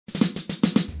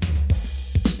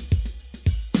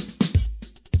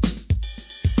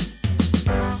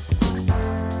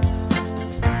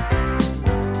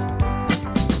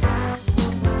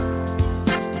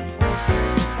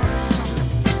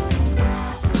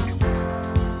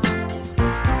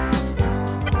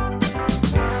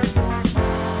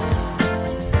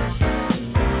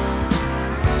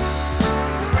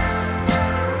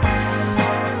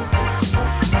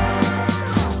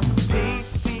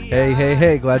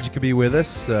Hey, glad you could be with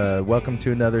us. Welcome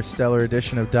to another stellar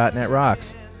edition of .NET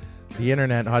Rocks, the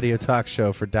internet audio talk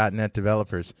show for .NET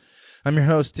developers. I'm your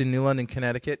host in New London,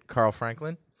 Connecticut, Carl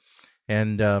Franklin,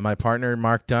 and my partner,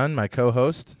 Mark Dunn, my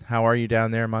co-host. How are you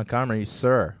down there in Montgomery,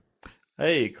 sir?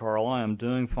 Hey, Carl, I am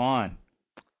doing fine.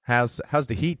 How's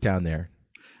the heat down there?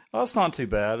 Oh, it's not too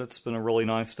bad. It's been a really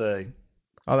nice day.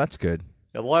 Oh, that's good.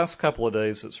 Yeah, the last couple of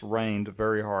days it's rained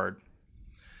very hard.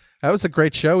 That was a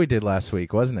great show we did last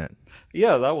week, wasn't it?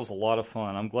 Yeah, that was a lot of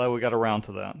fun. I'm glad we got around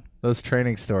to that. Those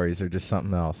training stories are just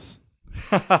something else.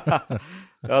 There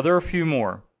are a few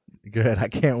more. Good. I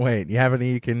can't wait. You have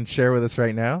any you can share with us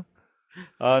right now?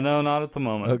 No, not at the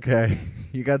moment. Okay.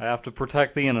 I have to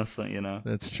protect the innocent, you know.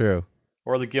 That's true.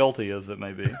 Or the guilty, as it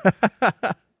may be.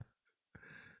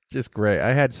 Just great.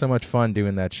 I had so much fun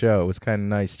doing that show. It was kind of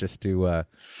nice just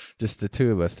the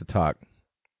two of us to talk.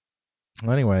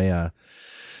 Well, anyway,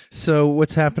 so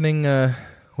what's happening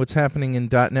in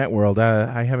 .NET world?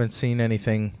 I haven't seen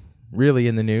anything really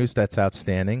in the news that's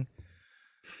outstanding.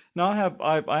 No, I have.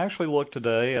 I actually looked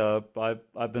today.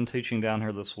 I've been teaching down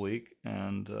here this week,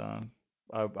 and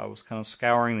I was kind of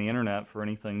scouring the internet for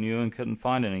anything new and couldn't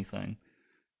find anything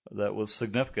that was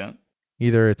significant.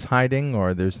 Either it's hiding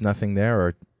or there's nothing there,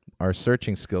 or our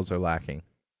searching skills are lacking.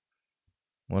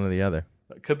 One or the other.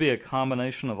 It could be a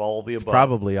combination of all of the above.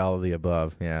 Probably all of the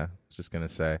above, yeah. I was just going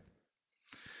to say.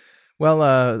 Well,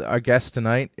 our guest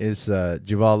tonight is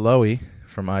Juval Lowy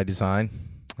from iDesign,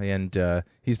 and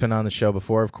he's been on the show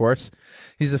before, of course.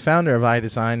 He's the founder of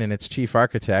iDesign and its chief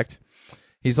architect.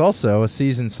 He's also a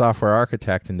seasoned software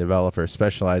architect and developer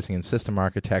specializing in system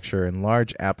architecture and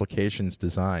large applications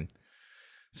design.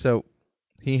 So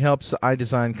he helps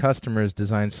iDesign customers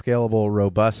design scalable,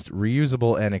 robust,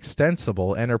 reusable, and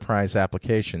extensible enterprise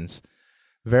applications,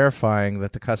 verifying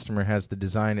that the customer has the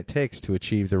design it takes to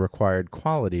achieve the required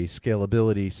quality,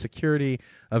 scalability, security,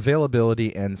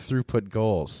 availability, and throughput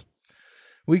goals.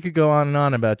 We could go on and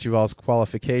on about Juval's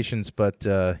qualifications, but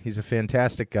he's a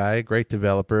fantastic guy, a great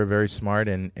developer, very smart,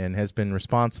 and has been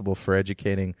responsible for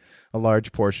educating a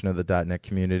large portion of the .NET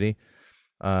community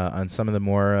on some of the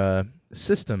more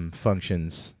system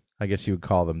functions, I guess you would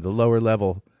call them, the lower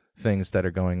level things that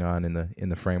are going on in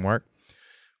the framework.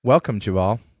 Welcome,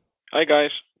 Juval. Hi,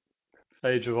 guys.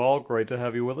 Hey, Juval, great to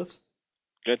have you with us.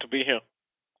 Glad to be here.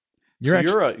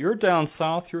 You're down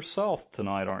south yourself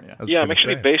tonight, aren't you? Yeah, I'm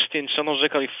actually based in San Jose,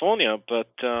 California,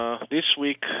 but this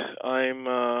week I'm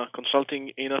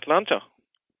consulting in Atlanta,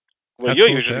 where you're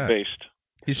usually based.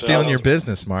 He's stealing your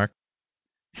business, Mark.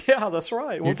 Yeah, that's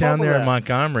right. You're down there in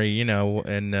Montgomery, you know,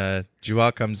 and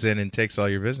Juval comes in and takes all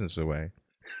your business away.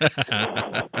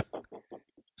 Gotta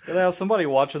have somebody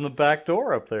watching the back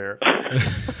door up there.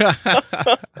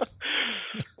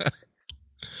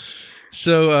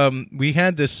 So we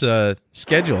had this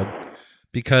scheduled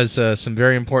because some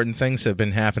very important things have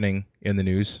been happening in the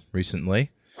news recently.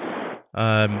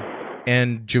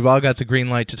 And Juval got the green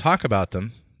light to talk about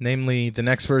them, namely the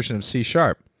next version of C#,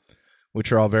 which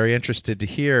are all very interested to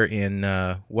hear in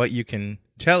what you can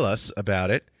tell us about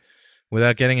it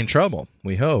without getting in trouble,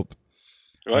 we hope.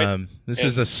 Right. This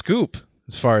is a scoop,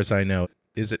 as far as I know,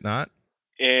 is it not?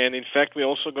 And in fact, we're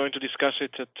also going to discuss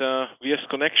it at VS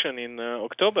Connection in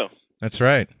October. That's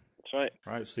right. That's right.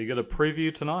 All right, so you get a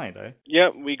preview tonight, eh? Yeah,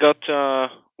 we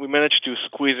managed to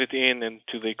squeeze it in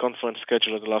into the conference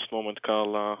schedule at the last moment.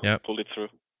 Carl pulled it through.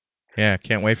 Yeah,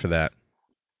 can't wait for that.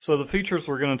 So the features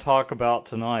we're going to talk about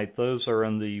tonight, those are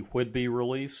in the Whidbey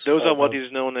release? Those are what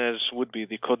is known as Whidbey,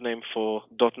 the codename for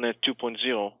 .NET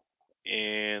 2.0.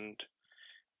 And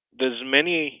there's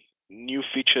many new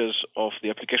features of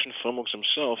the application frameworks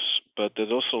themselves, but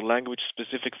there's also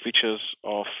language-specific features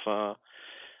of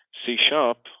C#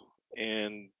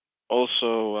 and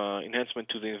also enhancement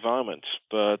to the environment.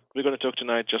 But we're going to talk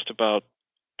tonight just about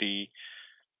the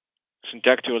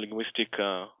syntactical linguistic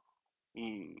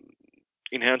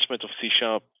enhancement of C#,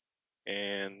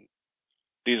 and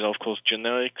these are, of course,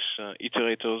 generics,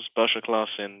 iterators, partial class,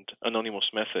 and anonymous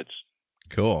methods.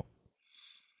 Cool.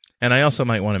 And I also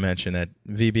might want to mention that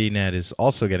VBNet is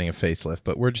also getting a facelift,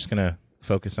 but we're just going to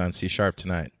focus on C#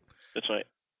 tonight. That's right.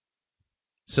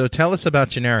 So tell us about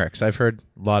generics. I've heard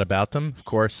a lot about them. Of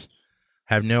course,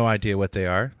 have no idea what they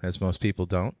are, as most people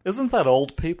don't. Isn't that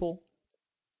old people?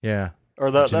 Yeah.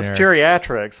 Or that's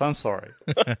geriatrics, I'm sorry.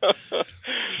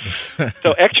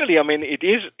 So actually, I mean, it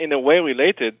is in a way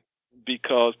related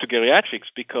to geriatrics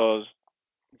because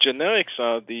generics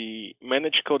are the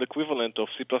managed code equivalent of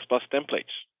C++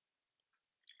 templates.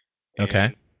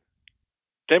 Okay.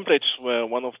 And templates were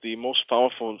one of the most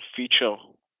powerful feature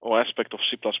or aspect of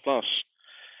C++.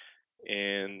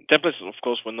 And templates, of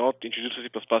course, were not introduced to C++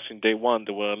 in day one.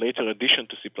 They were a later addition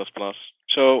to C++.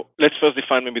 So let's first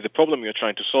define maybe the problem you're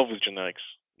trying to solve with generics.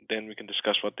 Then we can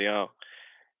discuss what they are.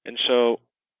 And so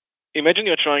imagine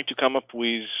you're trying to come up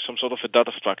with some sort of a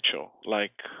data structure,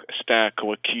 like a stack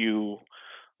or a queue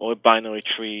or a binary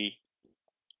tree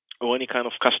or any kind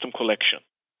of custom collection.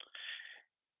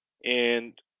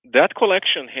 And that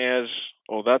collection has,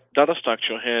 or that data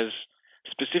structure has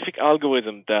specific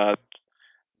algorithm that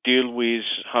deal with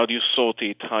how do you sort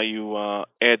it, how you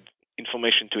add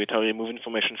information to it, how you remove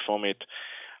information from it,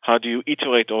 how do you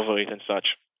iterate over it and such.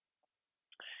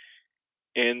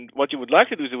 And what you would like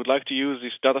to do is you would like to use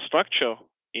this data structure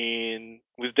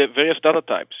with the various data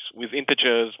types, with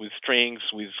integers, with strings,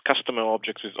 with customer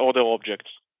objects, with order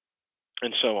objects,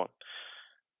 and so on.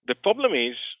 The problem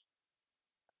is,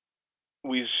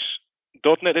 with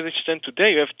 .NET as it stands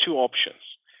today, you have two options.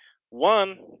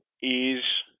 One is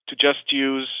to just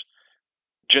use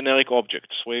generic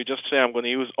objects, where you just say, I'm going to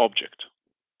use object.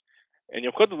 And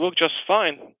your code will work just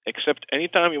fine, except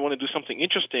anytime you want to do something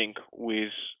interesting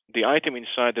with the item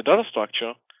inside the data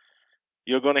structure,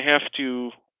 you're going to have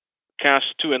to cast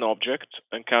to an object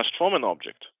and cast from an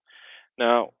object.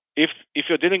 Now, if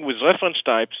you're dealing with reference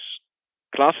types,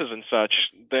 classes and such,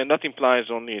 then that implies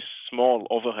only a small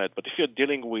overhead. But if you're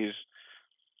dealing with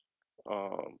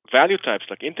value types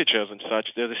like integers and such,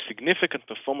 there's a significant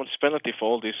performance penalty for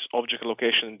all this object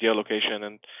allocation and deallocation,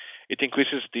 and it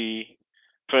increases the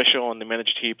pressure on the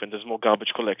managed heap, and there's more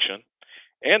garbage collection.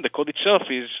 And the code itself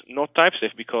is not type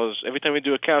safe, because every time you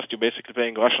do a cast, you're basically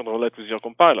playing Russian roulette with your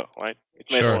compiler, right? It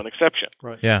may have an exception.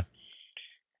 Right. Yeah.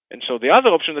 And so the other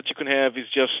option that you can have is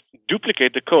just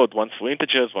duplicate the code, one for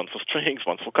integers, one for strings,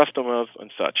 one for customers,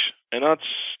 and such. And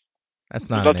that's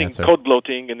not resulting in code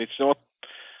bloating, and it's not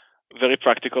a very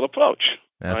practical approach.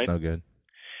 That's right? no good.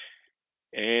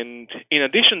 And in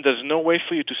addition, there's no way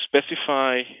for you to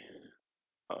specify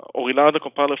or rely on the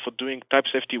compiler for doing type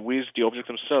safety with the objects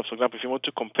themselves. For example, if you want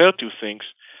to compare two things,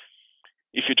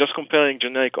 if you're just comparing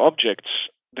generic objects,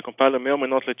 the compiler may or may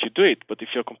not let you do it. But if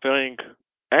you're comparing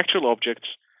actual objects,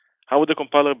 how would the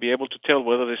compiler be able to tell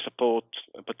whether they support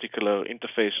a particular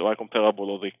interface or are comparable,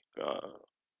 or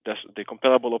the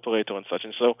comparable operator and such?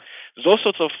 And so there's all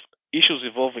sorts of issues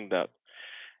involving that.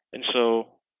 And so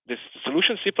the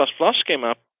solution C++ came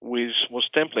up with was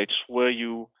templates, where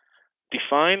you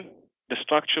define the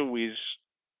structure with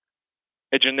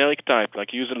a generic type,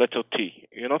 like use the letter T.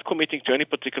 You're not committing to any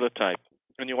particular type.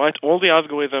 And you write all the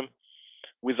algorithm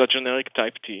with a generic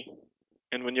type T.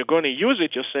 And when you're going to use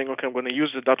it, you're saying, okay, I'm going to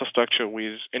use the data structure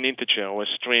with an integer or a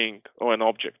string or an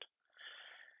object.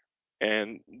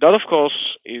 And that, of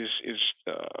course, is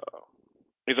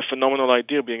a phenomenal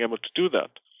idea, being able to do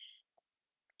that.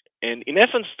 And in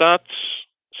essence,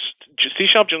 C#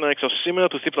 generics are similar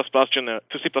to C++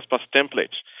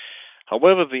 templates.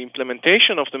 However, the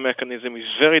implementation of the mechanism is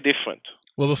very different.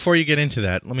 Well, before you get into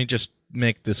that, let me just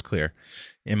make this clear,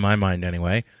 in my mind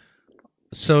anyway.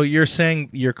 So you're saying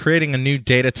you're creating a new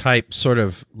data type sort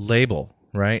of label,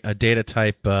 right? A data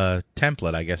type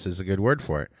template, I guess, is a good word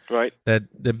for it. Right.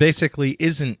 That basically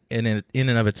isn't in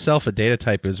and of itself a data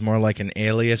type. Is more like an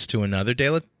alias to another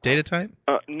data type?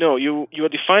 No, you are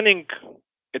defining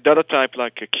a data type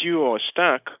like a queue or a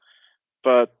stack,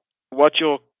 but what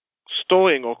you're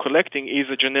storing or collecting is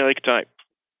a generic type.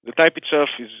 The type itself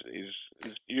is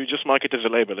you just mark it as a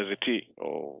label, as a T,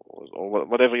 or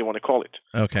whatever you want to call it.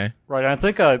 Okay. Right. I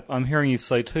think I'm hearing you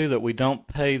say, too, that we don't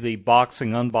pay the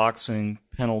unboxing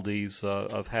penalties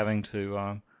of having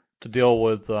to deal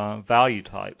with value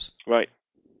types. Right.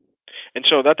 And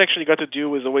so that actually got to do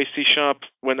with the way C#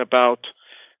 went about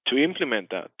to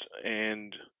implement that.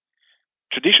 And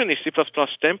traditionally, C++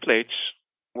 templates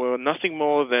were nothing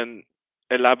more than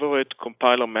elaborate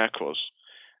compiler macros,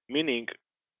 meaning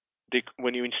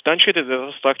when you instantiated the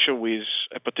data structure with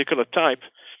a particular type,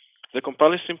 the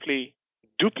compiler simply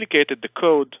duplicated the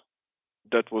code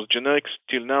that was generic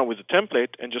till now with the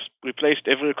template and just replaced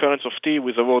every occurrence of T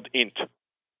with the word int,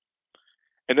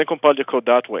 and then compiled your code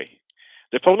that way.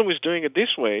 The problem with doing it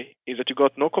this way is that you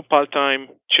got no compile time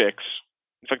checks.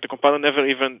 In fact, the compiler never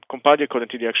even compiled your code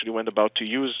until you actually went about to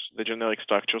use the generic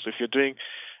structure. So if you're doing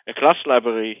a class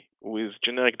library with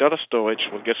generic data storage,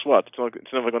 well, guess what?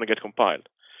 It's never going to get compiled.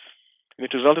 And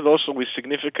it resulted also with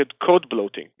significant code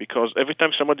bloating, because every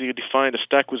time somebody defined a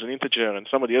stack with an integer and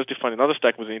somebody else defined another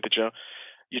stack with an integer,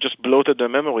 you just bloated the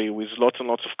memory with lots and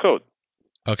lots of code.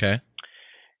 Okay.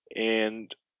 And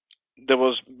there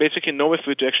was basically no way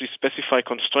for you to actually specify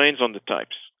constraints on the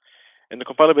types. And the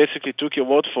compiler basically took your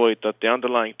word for it that the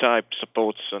underlying type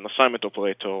supports an assignment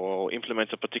operator or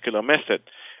implements a particular method.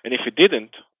 And if it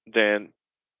didn't, then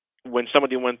when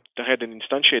somebody went ahead and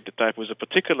instantiated the type with a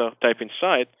particular type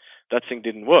inside, that thing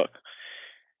didn't work.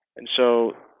 And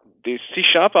so the C#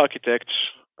 architects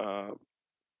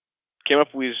came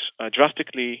up with a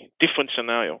drastically different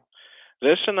scenario.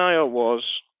 Their scenario was,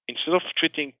 instead of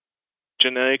treating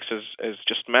generics as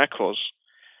just macros,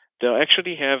 they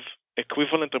actually have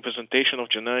equivalent representation of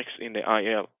generics in the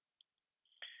IL.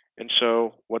 And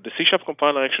so what the C#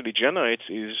 compiler actually generates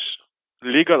is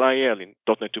legal IL in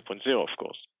 .NET 2.0, of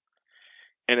course.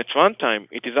 And at runtime,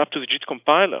 it is up to the JIT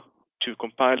compiler to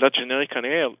compile that generic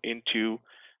IL into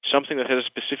something that has a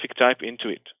specific type into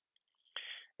it.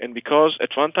 And because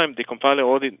at runtime the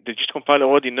JIT compiler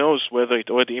already knows whether it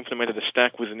already implemented a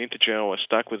stack with an integer or a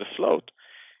stack with a float,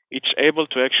 it's able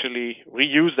to actually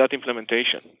reuse that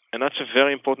implementation. And that's a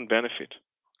very important benefit.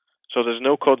 So there's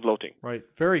no code bloating. Right.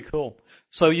 Very cool.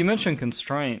 So you mentioned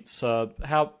constraints.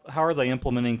 How are they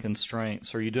implementing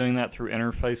constraints? Are you doing that through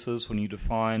interfaces when you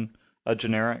define a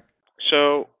generic?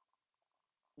 So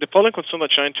the problem concern they're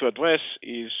trying to address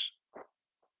is,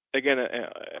 again, an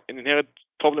inherent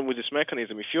problem with this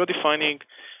mechanism. If you're defining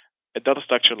a data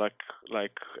structure like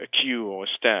a queue or a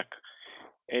stack,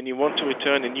 and you want to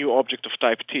return a new object of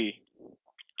type T,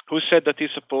 who said that T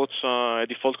supports a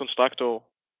default constructor?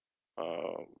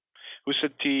 Who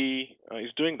said T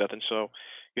is doing that? And so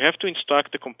you have to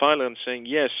instruct the compiler and saying,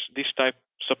 yes, this type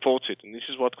supports it, and this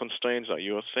is what constraints are.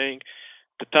 You are saying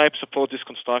the type supports this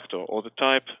constructor, or the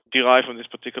type derived from this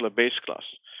particular base class,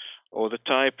 or the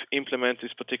type implements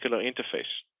this particular interface.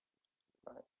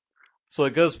 So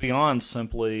it goes beyond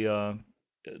simply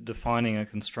defining a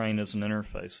constraint as an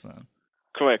interface then.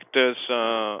 Correct. There's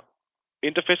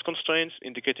interface constraints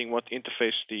indicating what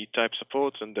interface the type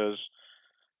supports, and there's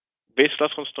base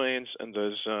class constraints, and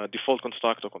there's default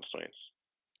constructor constraints.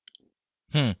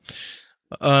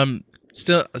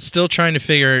 Still trying to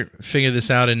figure this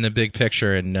out in the big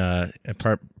picture, and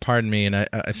pardon me, and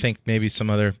I think maybe some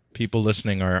other people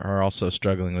listening are also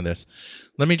struggling with this.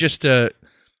 Let me just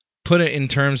put it in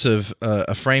terms of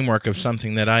a framework of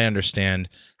something that I understand.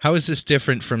 How is this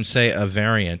different from, say, a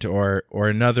variant or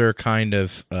another kind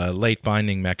of late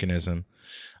binding mechanism?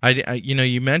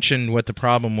 You mentioned what the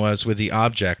problem was with the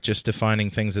object, just defining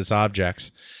things as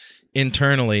objects.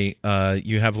 Internally,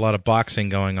 you have a lot of boxing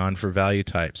going on for value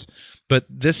types.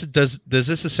 But does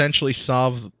this essentially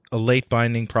solve a late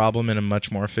binding problem in a much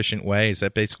more efficient way? Is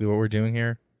that basically what we're doing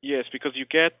here? Yes, because you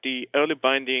get the early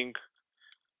binding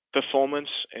performance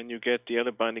and you get the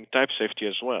early binding type safety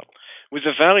as well. With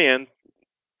a variant,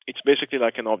 it's basically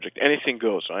like an object. Anything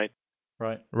goes, right?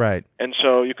 Right. And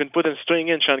so you can put a string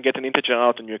in, try and get an integer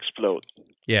out, and you explode.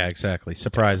 Yeah, exactly.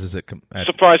 Surprises it.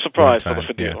 Surprise, sort of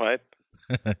a deal, right?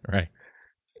 Right.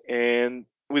 And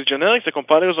with generics, the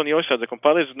compiler is on your side. The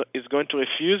compiler is going to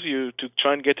refuse you to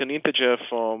try and get an integer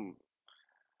from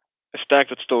a stack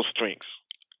that stores strings.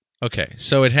 Okay,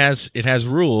 so it has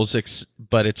rules,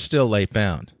 but it's still late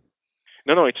bound.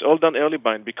 No, it's all done early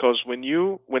bind, because when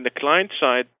the client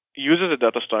side uses a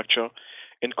data structure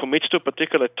and commits to a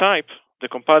particular type, the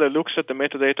compiler looks at the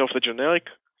metadata of the generic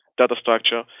data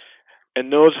structure and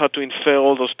knows how to infer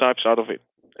all those types out of it.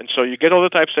 And so you get all the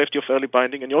type safety of early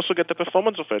binding, and you also get the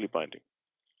performance of early binding,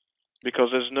 because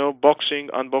there's no boxing,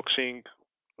 unboxing,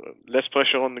 less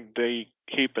pressure on the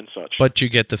heap and such. But you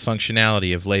get the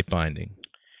functionality of late binding.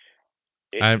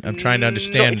 I'm trying to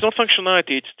understand. No, it's not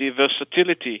functionality, it's the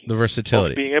versatility. The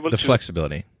versatility. Of being able the to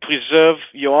flexibility. Preserve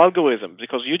your algorithm,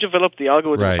 because you develop the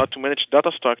algorithm Right. how to manage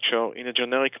data structure in a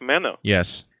generic manner.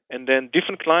 Yes. And then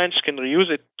different clients can reuse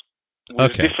it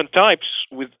with different types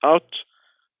without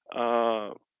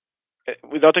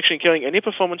actually incurring any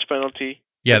performance penalty,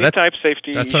 any type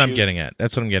safety That's issues. what I'm getting at.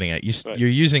 Right. You're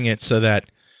using it so that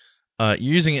you're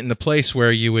using it in the place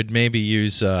where you would maybe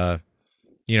use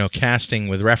casting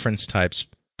with reference types,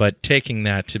 but taking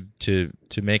that to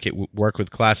make it work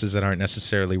with classes that aren't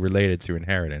necessarily related through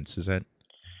inheritance. Is that?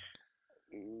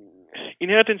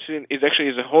 Inheritance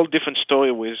is a whole different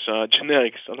story with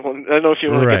generics. I don't know if you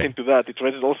want to get into that. It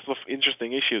raises all sorts of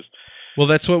interesting issues. Well,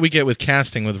 that's what we get with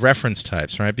casting with reference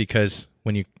types, right? Because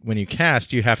when you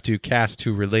cast, you have to cast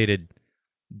to related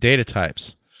data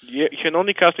types. Yeah, you can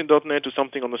only cast in .NET to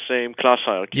something on the same class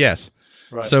hierarchy. Yes.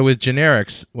 Right. So with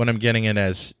generics, what I'm getting at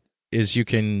is you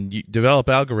can develop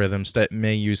algorithms that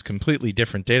may use completely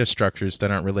different data structures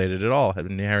that aren't related at all.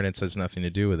 Inheritance has nothing to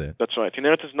do with it. That's right.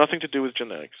 Inheritance has nothing to do with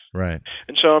generics. Right.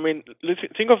 And so,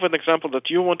 think of an example that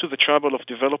you went to the trouble of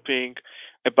developing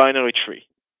a binary tree.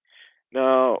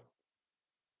 Now,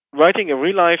 writing a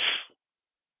real-life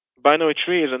binary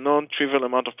tree is a non-trivial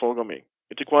amount of programming.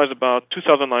 It requires about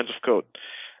 2,000 lines of code.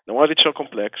 Now, why is it so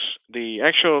complex? The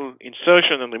actual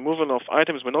insertion and removal of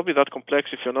items may not be that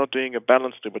complex if you're not doing a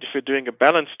balance tree. But if you're doing a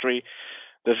balance tree,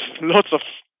 there's lots of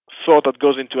thought that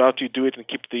goes into how to do it and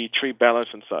keep the tree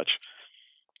balanced and such.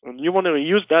 And you want to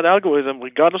reuse that algorithm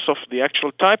regardless of the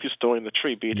actual type you store in the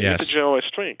tree, be it an integer or a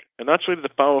string. And that's really the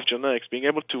power of generics, being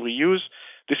able to reuse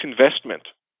this investment.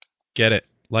 Get it.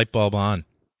 Light bulb on.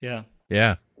 Yeah.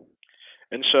 Yeah.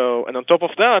 And on top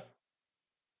of that,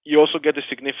 you also get a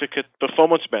significant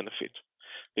performance benefit.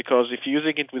 Because if you're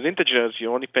using it with integers,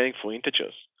 you're only paying for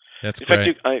integers. That's in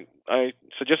great. fact, I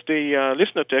suggest the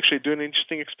listener to actually do an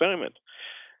interesting experiment.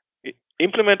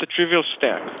 Implement a trivial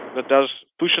stack that does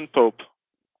push and pop.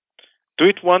 Do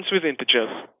it once with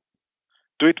integers.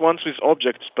 Do it once with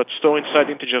objects, but store inside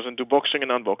integers and do boxing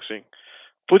and unboxing.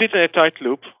 Put it in a tight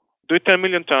loop. Do it 10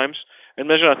 million times and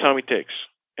measure how time it takes.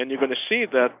 And you're going to see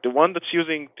that the one that's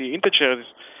using the integers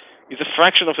is a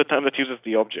fraction of the time that uses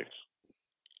the objects.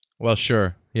 Well,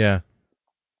 sure. Yeah.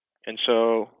 And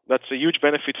so that's a huge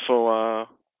benefit for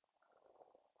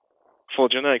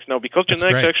generics. Now, because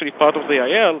generics are actually part of the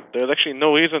IL, there's actually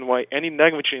no reason why any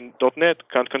language in .NET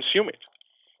can't consume it.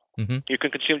 Mm-hmm. You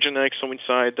can consume generics from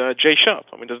inside J#. I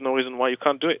mean, there's no reason why you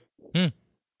can't do it.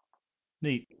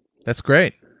 Neat. That's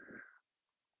great.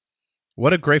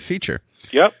 What a great feature.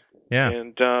 Yep. Yeah.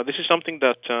 And this is something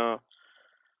that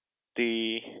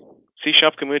the C#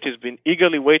 community has been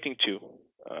eagerly waiting to.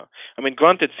 I mean,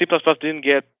 granted, C++ didn't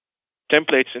get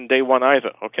templates in day one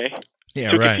either, okay? Yeah,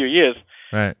 it took a few years.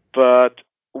 Right. But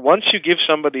once you give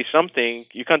somebody something,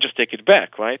 you can't just take it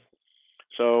back, right?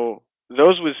 So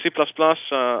those with C++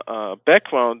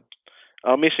 background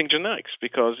are missing generics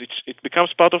because it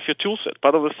becomes part of your toolset,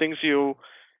 part of the things you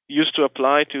use to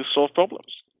apply to solve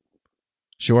problems.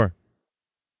 Sure.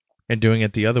 And doing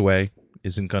it the other way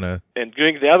isn't going to... And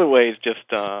doing it the other way is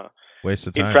just waste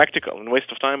of time. Impractical and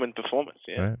waste of time and performance.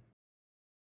 Yeah. Right.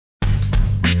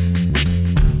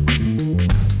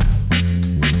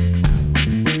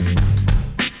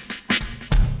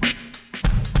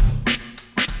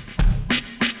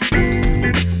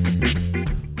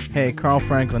 Hey, Carl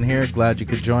Franklin here. Glad you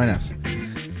could join us.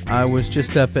 I was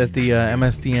just up at the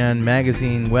MSDN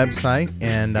magazine website,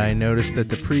 and I noticed that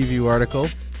the preview article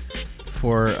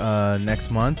for next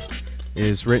month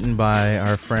is written by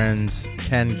our friends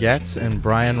Ken Getz and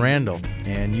Brian Randall.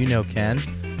 And you know Ken.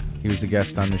 He was a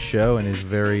guest on the show and is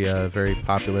a very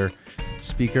popular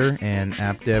speaker and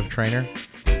app dev trainer.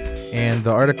 And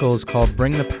the article is called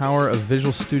Bring the Power of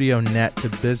Visual Studio Net to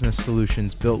Business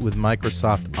Solutions Built with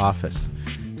Microsoft Office.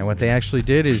 And what they actually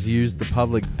did is use the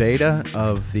public beta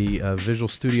of the Visual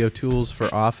Studio tools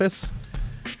for Office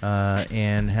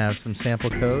and have some sample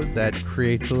code that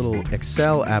creates a little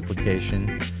Excel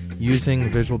application using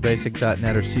Visual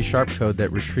Basic.NET or C# code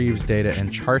that retrieves data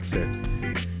and charts it.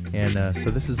 And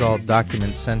so this is all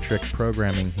document-centric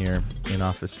programming here in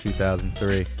Office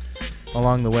 2003.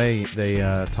 Along the way, they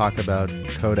talk about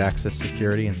code access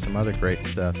security and some other great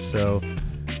stuff. So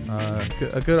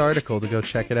a good article to go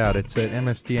check it out. It's at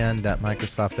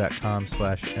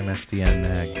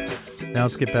msdn.microsoft.com/msdnmag. Now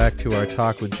let's get back to our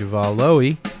talk with Juval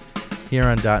Lowy here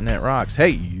on .NET Rocks.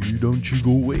 Hey, don't you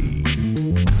go away.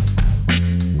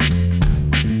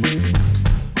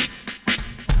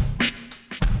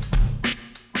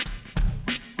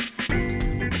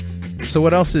 So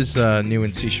what else is new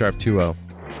in C# 2.0?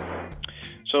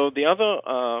 So the other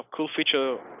cool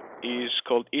feature is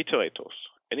called iterators.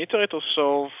 And iterators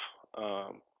solve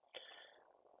a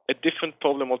different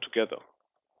problem altogether.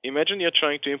 Imagine you're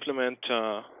trying to implement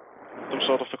some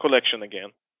sort of a collection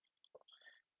again,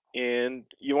 and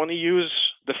you want to use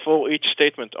the for each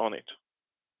statement on it.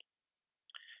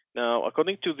 Now,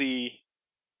 according to the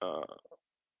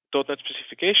 .NET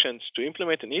specifications, to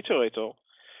implement an iterator,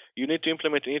 you need to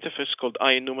implement an interface called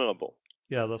IEnumerable.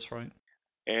 Yeah, that's right.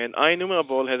 And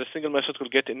IEnumerable has a single method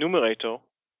called getEnumerator,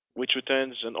 which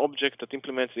returns an object that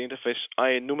implements the interface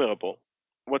IEnumerable.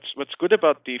 What's good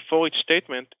about the for each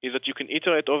statement is that you can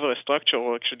iterate over a structure,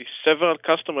 or actually several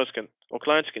customers or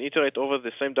clients can iterate over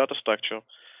the same data structure,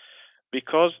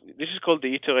 because this is called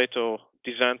the iterator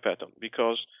design pattern,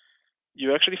 because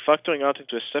you're actually factoring out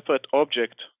into a separate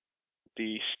object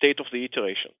the state of the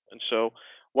iteration. And so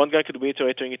one guy could be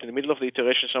iterating it in the middle of the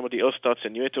iteration, somebody else starts a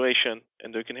new iteration,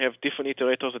 and you can have different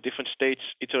iterators at different states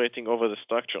iterating over the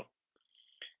structure.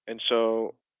 And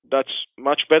so that's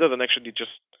much better than actually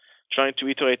just trying to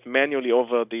iterate manually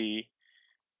over the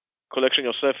collection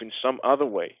yourself in some other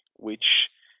way, which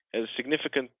has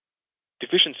significant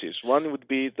deficiencies. One would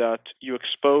be that you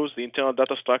expose the internal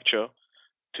data structure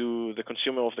to the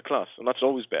consumer of the class, and that's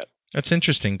always bad. That's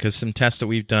interesting, because some tests that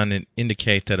we've done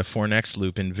indicate that a for next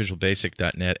loop in Visual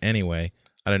Basic.NET anyway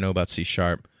I don't know about C#,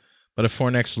 but a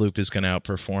for next loop is going to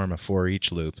outperform a for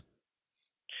each loop.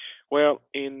 Well,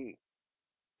 in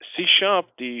C#,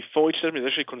 the for each statement is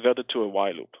actually converted to a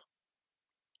while loop.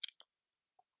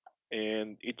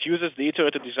 And it uses the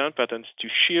iterated design patterns to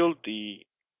shield the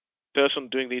person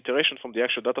doing the iteration from the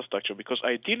actual data structure, because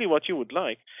ideally what you would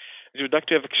like is you'd like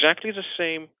to have exactly the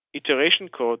same iteration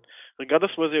code,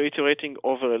 regardless whether you're iterating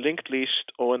over a linked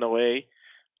list or an array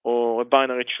or a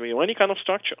binary tree or any kind of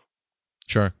structure.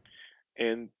 Sure.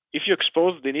 And if you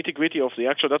expose the nitty-gritty of the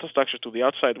actual data structure to the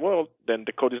outside world, then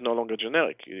the code is no longer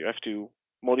generic. You have to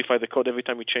modify the code every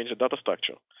time you change the data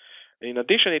structure. In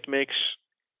addition, it makes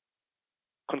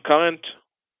concurrent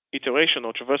iteration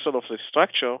or traversal of the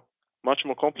structure much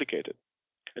more complicated.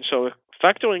 And so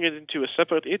factoring it into a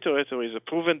separate iterator is a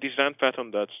proven design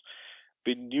pattern that's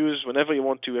been used whenever you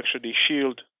want to actually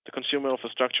shield the consumer of a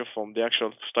structure from the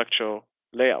actual structure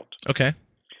layout. Okay.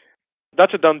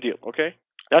 That's a done deal, okay?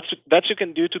 That you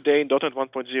can do today in .NET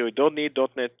 1.0. You don't need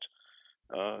 .NET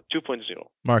 2.0.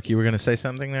 Mark, you were going to say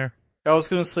something there? I was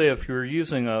going to say, if you're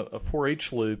using a for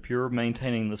each loop, you're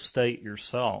maintaining the state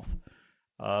yourself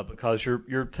because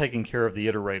you're taking care of the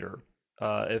iterator.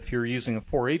 If you're using a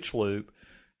for each loop,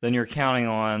 then you're counting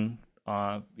on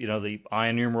the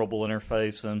IEnumerable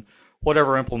interface and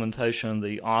whatever implementation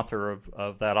the author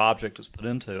of that object has put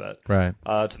into it, right,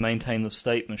 to maintain the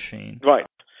state machine. Right.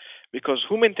 Because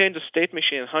who maintains the state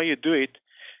machine and how you do it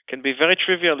can be very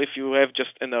trivial if you have just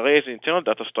an array as an internal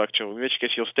data structure, in which case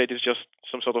your state is just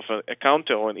some sort of a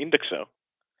counter or an indexer.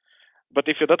 But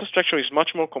if your data structure is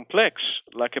much more complex,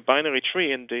 like a binary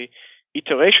tree, and the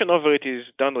iteration over it is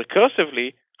done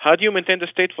recursively, how do you maintain the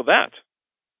state for that?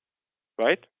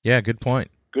 Right? Yeah, good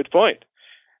point. Good point.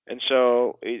 And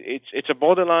so it's a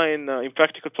borderline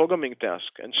impractical programming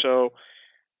task. And so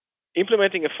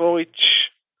implementing a for each,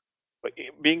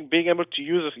 being able to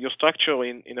use your structure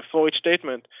in a for each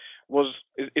statement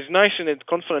is nice in a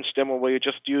conference demo where you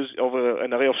just use over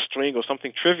an array of string or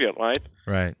something trivial, right?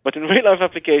 Right. But in real life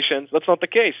applications, that's not the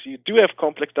case. You do have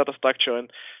complex data structure and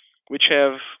which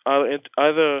have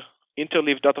either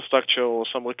interleaved data structure or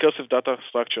some recursive data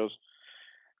structures.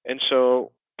 And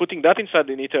so putting that inside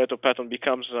the iterator pattern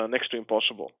becomes next to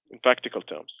impossible in practical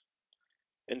terms.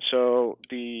 And so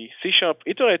the C#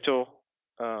 iterator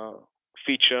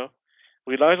feature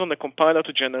relies on the compiler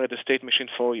to generate a state machine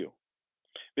for you.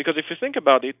 Because if you think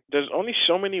about it, there's only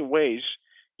so many ways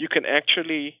you can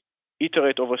actually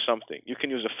iterate over something. You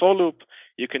can use a for loop,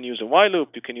 you can use a while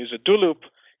loop, you can use a do loop,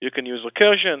 you can use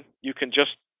recursion, you can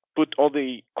just put all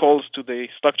the calls to the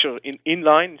structure in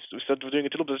line instead of doing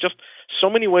it in loop. There's just so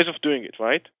many ways of doing it,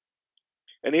 right?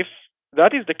 And if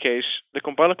that is the case, the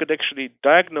compiler could actually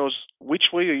diagnose which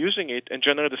way you're using it and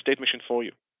generate a state machine for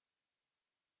you.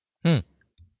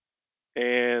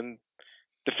 And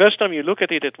the first time you look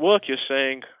at it at work, you're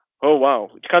saying, "Oh wow,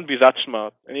 it can't be that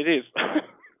smart," and it is.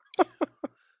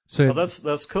 So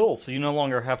that's cool. So you no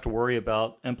longer have to worry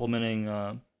about implementing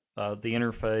the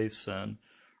interface and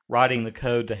writing the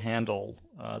code to handle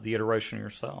the iteration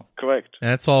yourself. Correct. And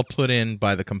that's all put in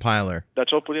by the compiler.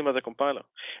 That's all put in by the compiler.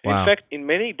 Wow. In fact, in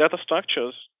many data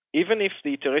structures, even if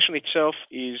the iteration itself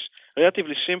is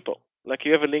relatively simple, like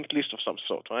you have a linked list of some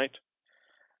sort, right?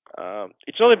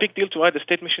 It's not a big deal to write a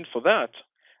state machine for that,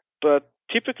 but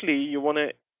typically you want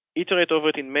to iterate over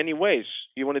it in many ways.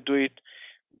 You want to do it,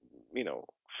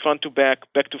 front to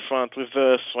back, back to front,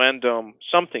 reverse, random,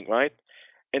 something, right?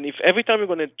 And if every time you're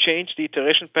going to change the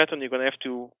iteration pattern, you're going to have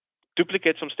to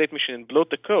duplicate some state machine and bloat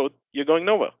the code, you're going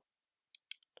nowhere.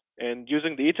 And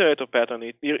using the iterator pattern,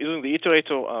 using the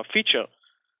iterator feature,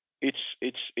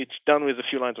 it's done with a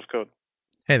few lines of code.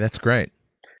 Hey, that's great.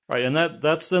 Right, and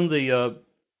that's in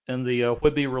the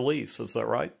would-be release. Is that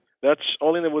right? That's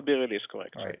all in the would-be release,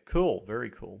 correct? All right, cool, very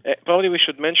cool. Probably we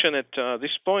should mention at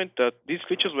this point that these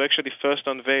features were actually first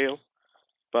unveiled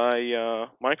by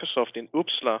Microsoft in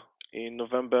Uppsala in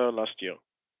November last year.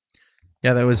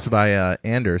 Yeah, that was by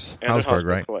Anders Hausberg,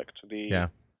 right? Correct. The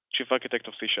chief architect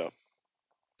of C#.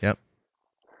 Yep.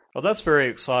 Well, that's very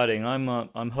exciting.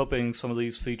 I'm hoping some of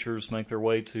these features make their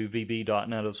way to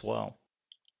VB.NET as well.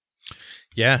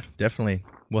 Yeah, definitely.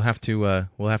 We'll have to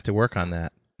work on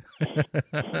that.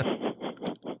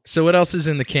 So what else is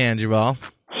in the can, Juval?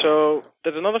 So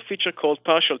there's another feature called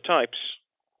partial types,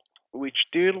 which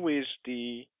deal with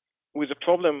a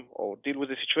problem or deal with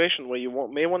a situation where you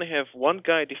may want to have one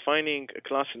guy defining a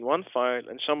class in one file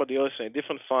and somebody else in a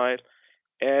different file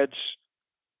adds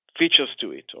features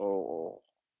to it or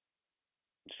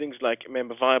things like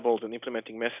member variables and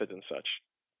implementing methods and such.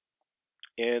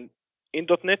 And in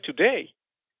 .NET today,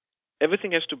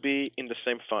 everything has to be in the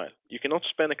same file. You cannot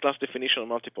span a class definition on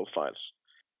multiple files.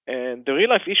 And the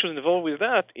real-life issues involved with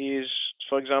that is,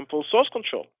 for example, source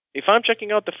control. If I'm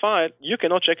checking out the file, you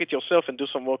cannot check it yourself and do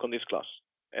some work on this class.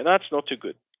 And that's not too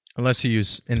good. Unless you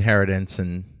use inheritance,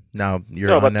 and now you're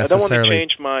no, but unnecessarily... I don't want to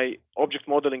change my object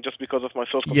modeling just because of my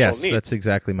source control Yes, needs. that's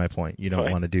exactly my point. You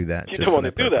don't want to do that. You just don't want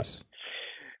to do that.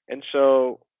 And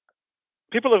so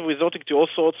people are resorting to all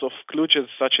sorts of kludges,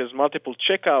 such as multiple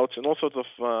checkouts and all sorts of,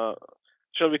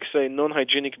 shall we say,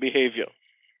 non-hygienic behavior.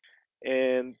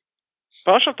 And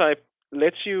partial type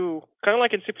lets you, kind of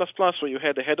like in C++, where you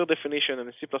had a header definition and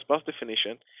a C++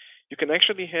 definition, you can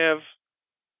actually have,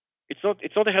 it's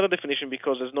not a header definition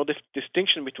because there's no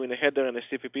distinction between a header and a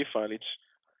CPP file. It's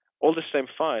all the same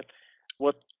file.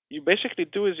 What you basically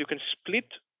do is you can split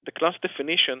the class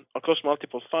definition across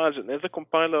multiple files, and as a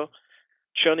compiler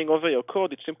churning over your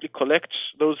code, it simply collects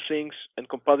those things and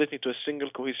compiles it into a single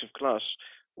cohesive class.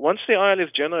 Once the IL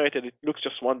is generated, it looks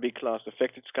just one big class. The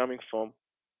fact it's coming from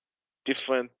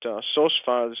different source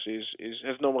files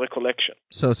has no recollection.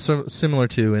 So similar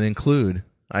to an include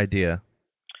idea.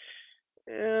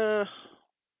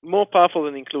 More powerful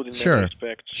than include in many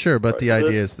respects. Sure, but the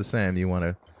idea is the same. You want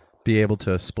to be able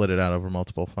to split it out over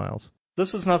multiple files.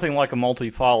 This is nothing like a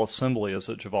multi-file assembly, is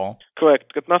it, Juval?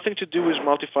 Correct. Got nothing to do with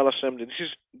multi-file assembly.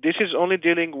 This is only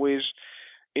dealing with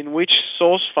in which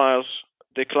source files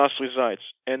the class resides.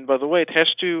 And by the way, it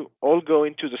has to all go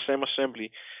into the same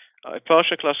assembly. A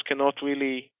partial class cannot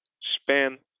really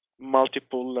span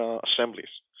multiple assemblies.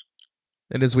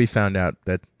 And as we found out,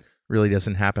 that really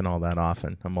doesn't happen all that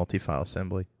often, a multi-file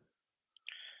assembly.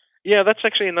 Yeah, that's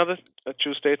actually another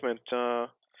true statement.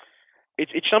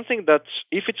 It's something that,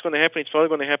 if it's going to happen, it's probably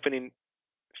going to happen in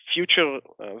future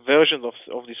versions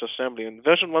of this assembly. In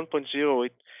version 1.0,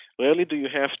 rarely do you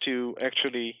have to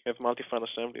actually have multi-file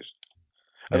assemblies.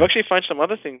 Yeah. I've actually found some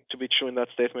other thing to be true in that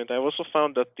statement. I've also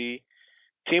found that the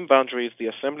team boundary is the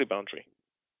assembly boundary,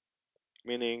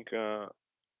 meaning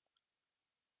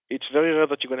it's very rare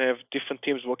that you're going to have different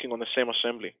teams working on the same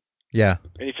assembly. Yeah.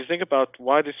 And if you think about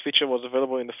why this feature was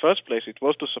available in the first place, it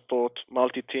was to support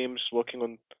multi-teams working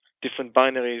on different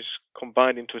binaries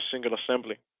combined into a single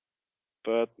assembly.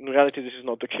 But in reality, this is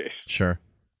not the case. Sure.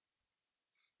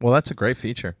 Well, that's a great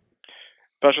feature.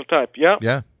 Partial type, yeah.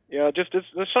 Yeah. Yeah, just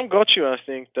there's some gotcha, I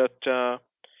think, that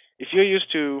if you're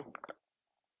used to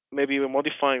maybe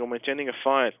modifying or maintaining a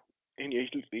file, and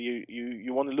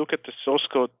you want to look at the source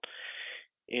code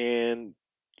and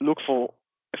look for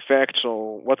effects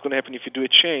or what's going to happen if you do a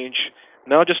change,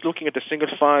 now just looking at a single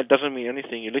file doesn't mean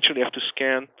anything. You literally have to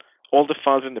scan all the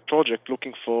files in the project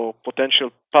looking for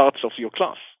potential parts of your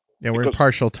class. Yeah, we're in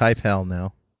partial type hell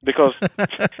now. Because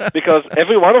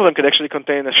every one of them could actually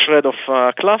contain a shred of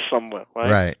class somewhere,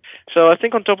 right? Right. So I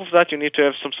think on top of that, you need to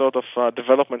have some sort of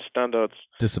development standards.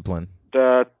 Discipline.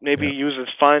 That maybe uses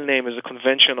file name as a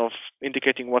convention of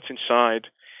indicating what's inside,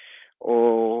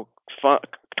 or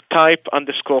type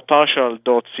underscore partial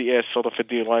dot cs sort of a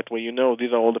deal, right, where you know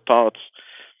these are all the parts.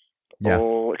 Yeah.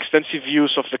 Or extensive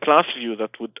use of the class view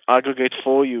that would aggregate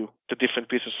for you the different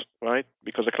pieces, right?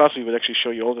 Because the class view would actually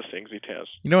show you all the things it has.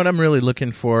 You know what I'm really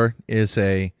looking for is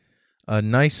a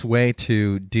nice way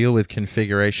to deal with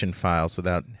configuration files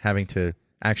without having to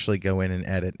actually go in and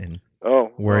edit and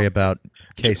worry about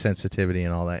case sensitivity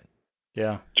and all that.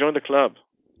 Yeah. Join the club.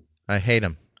 I hate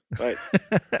them. Right.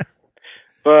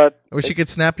 But I wish you could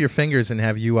snap your fingers and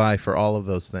have UI for all of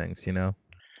those things, you know?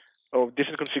 Oh, this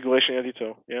is configuration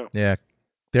editor, yeah. Yeah.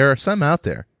 There are some out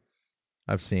there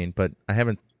I've seen, but I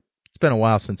haven't. It's been a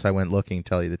while since I went looking, to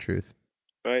tell you the truth.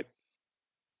 Right.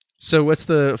 So what's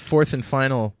the fourth and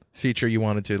final feature you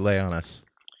wanted to lay on us?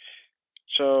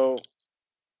 So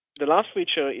the last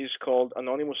feature is called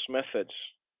anonymous methods,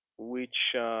 which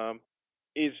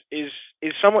is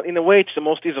somewhat, in a way, it's the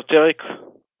most esoteric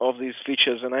of these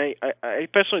features, and I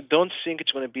personally don't think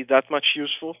it's going to be that much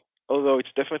useful, although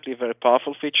it's definitely a very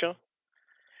powerful feature.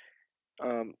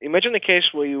 Imagine a case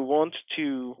where you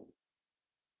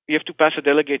have to pass a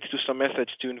delegate to some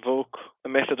methods to invoke a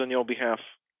method on your behalf,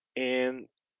 and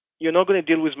you're not going to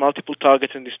deal with multiple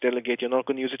targets in this delegate. You're not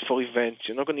going to use it for events.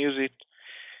 You're not going to use it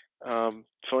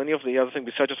for any of the other things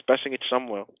besides just passing it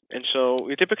somewhere. And so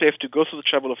you typically have to go through the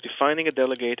trouble of defining a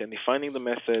delegate and defining the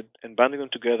method and binding them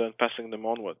together and passing them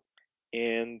onward.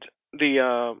 And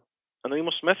the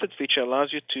anonymous method feature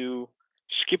allows you to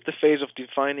skip the phase of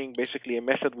defining basically a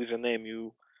method with a name.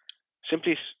 You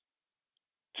simply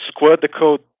square the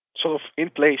code sort of in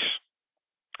place,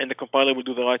 and the compiler will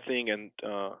do the right thing and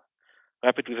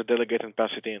wrap it with a delegate and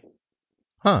pass it in.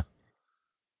 Huh.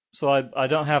 So I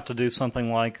don't have to do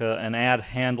something like an add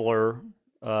handler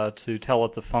to tell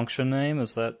it the function name?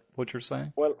 Is that what you're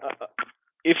saying? Well,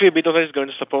 if VB.NET is going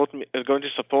to support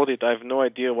it, I have no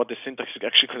idea what the syntax is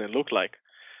actually going to look like.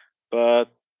 But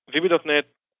VB.NET,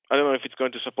 I don't know if it's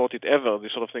going to support it ever,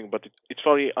 this sort of thing, but it's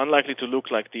probably unlikely to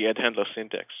look like the add handler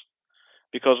syntax.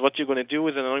 Because what you're going to do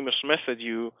with an anonymous method,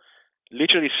 you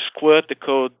literally squirt the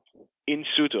code in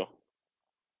sudo.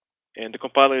 And the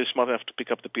compiler is smart enough to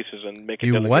pick up the pieces and make a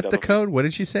You delegate what out the of code? it. What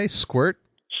did you say? Squirt?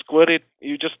 Squirt it.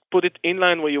 You just put it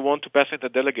inline where you want to pass it a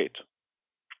delegate.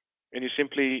 And you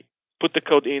simply put the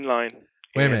code inline.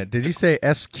 Wait a minute. Did you say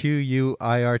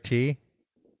SQUIRT?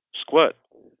 Squirt.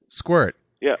 Squirt.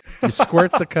 Yeah. You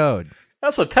squirt the code.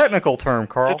 That's a technical term,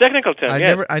 Carl. It's a technical term,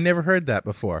 yes. I never heard that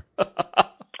before.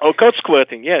 Oh, code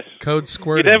squirting, yes. Code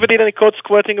squirting. You never did any code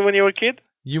squirting when you were a kid?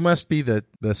 You must be the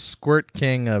squirt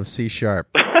king of C#.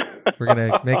 We're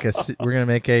gonna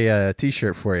make a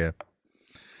T-shirt for you.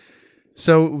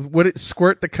 So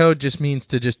squirt the code just means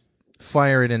to just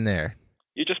fire it in there.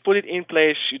 You just put it in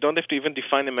place. You don't have to even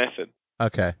define a method.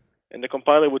 Okay. And the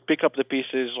compiler would pick up the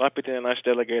pieces, wrap it in a nice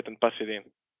delegate, and pass it in.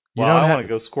 Well, I want to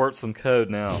go squirt some code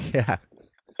now. Yeah.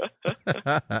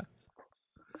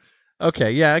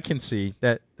 Okay, yeah, I can see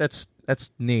that. That's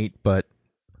neat, but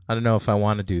I don't know if I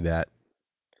want to do that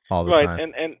all the time.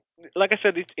 Right, and like I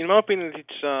said, in my opinion,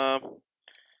 it's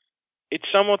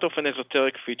somewhat of an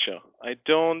esoteric feature. I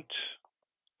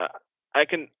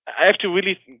have to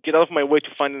really get out of my way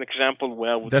to find an example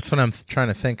where that's what I'm trying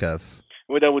to think of.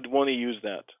 Where I would want to use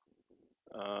that.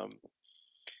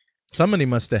 Somebody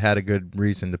must have had a good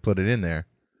reason to put it in there.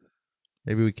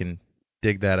 Maybe we can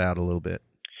dig that out a little bit.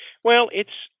 Well,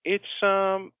 it's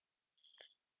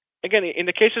again, in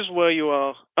the cases where you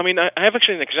are, I mean, I have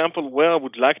actually an example where I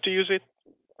would like to use it.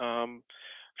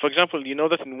 For example, you know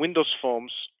that in Windows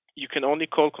forms, you can only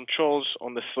call controls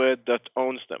on the thread that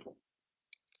owns them.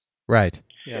 Right.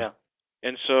 Yeah.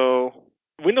 And so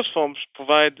Windows forms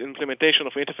provide implementation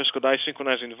of interface code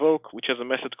isynchronize invoke, which has a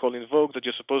method called invoke that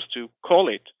you're supposed to call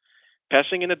it,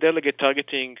 passing in a delegate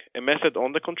targeting a method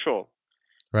on the control.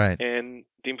 Right. And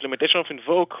the implementation of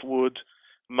invoke would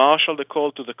marshal the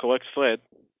call to the correct thread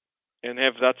and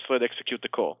have that thread execute the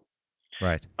call.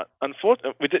 Right.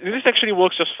 This actually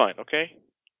works just fine, okay?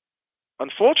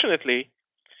 Unfortunately,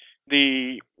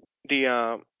 well,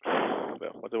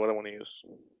 what do I want to use?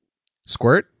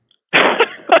 Squirt?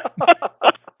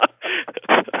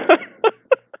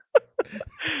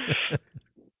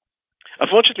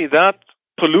 Unfortunately, that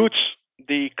pollutes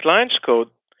the client's code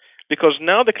because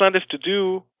now the client has to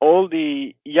do all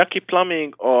the yucky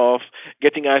plumbing of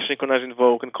getting asynchronous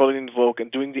invoke and calling invoke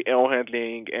and doing the error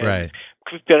handling and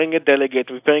preparing a delegate,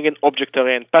 preparing an object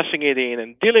array and passing it in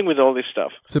and dealing with all this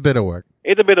stuff. It's a bit of work.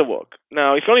 It's a bit of work.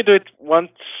 Now, if you only do it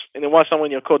once in a while somewhere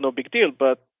in your code, no big deal.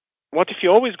 But what if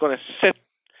you're always going to set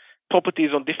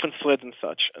properties on different threads and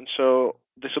such? And so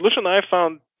the solution I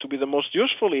found to be the most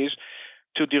useful is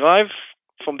to derive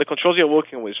from the controls you're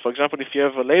working with. For example, if you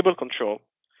have a label control,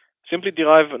 simply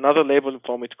derive another label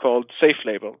from it called safe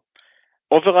label.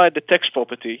 Override the text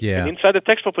property, and inside the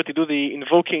text property do the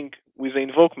invoking with the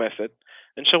invoke method.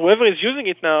 And so whoever is using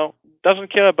it now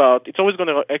doesn't care about, it's always going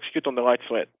to execute on the right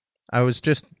thread. I was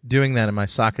just doing that in my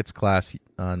sockets class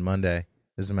on Monday,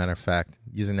 as a matter of fact,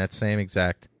 using that same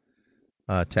exact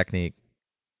technique.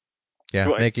 Yeah,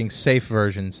 right. Making safe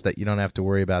versions that you don't have to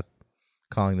worry about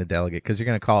calling the delegate, because you're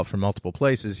going to call it from multiple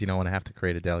places. You don't want to have to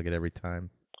create a delegate every time.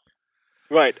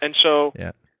 Right, and so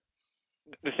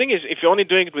the thing is, if you're only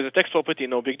doing it with a text property,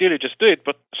 no big deal, you just do it.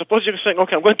 But suppose you're saying,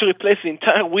 okay, I'm going to replace the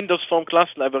entire Windows Form class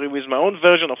library with my own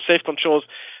version of safe controls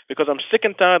because I'm sick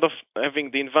and tired of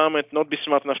having the environment not be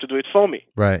smart enough to do it for me.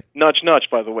 Right. Nudge, nudge,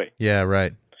 by the way. Yeah,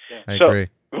 right. Yeah. I agree.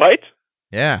 Right?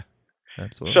 Yeah,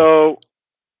 absolutely. So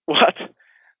what?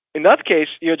 In that case,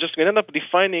 you're just going to end up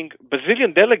defining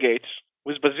bazillion delegates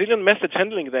with bazillion methods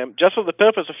handling them just for the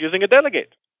purpose of using a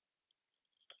delegate.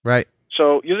 Right.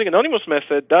 So using anonymous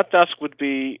method, that task would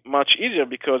be much easier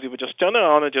because you would just turn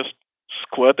around and just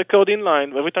squirt the code in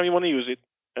line every time you want to use it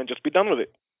and just be done with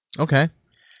it. Okay.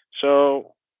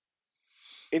 So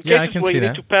in cases where you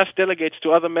need to pass delegates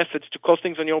to other methods to call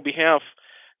things on your behalf,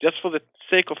 just for the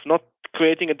sake of not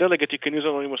creating a delegate, you can use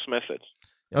anonymous methods.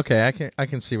 Okay, I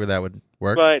can see where that would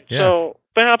work. Right. Yeah. So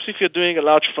perhaps if you're doing a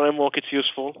large framework, it's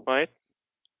useful, right?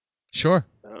 Sure.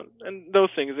 And those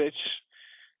things,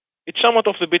 it's somewhat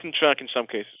off the beaten track in some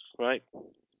cases, right?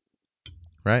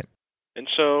 Right. And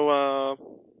so,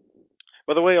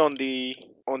 by the way, on the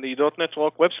 .NET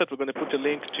Rock website, we're going to put a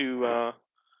link to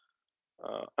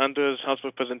Anders'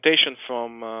 Hasberg presentation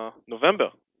from November.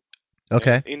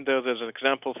 Okay. And in there, there's an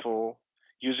example for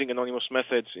using anonymous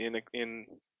methods in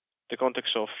the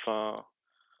context of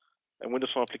a Windows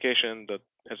Phone application that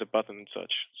has a button and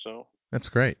such. So that's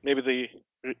great. Maybe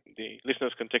the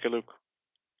listeners can take a look.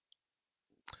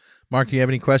 Mark, you have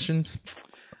any questions?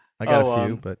 I got a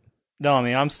few, but no, I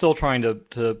mean I'm still trying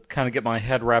to kind of get my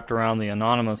head wrapped around the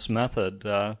anonymous method.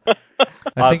 I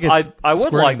think it's I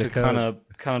would like to code.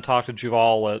 kind of talk to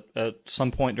Juval at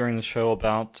some point during the show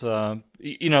about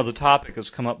the topic has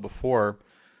come up before.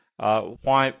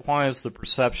 Why is the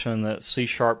perception that C#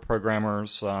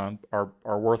 programmers are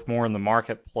worth more in the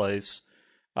marketplace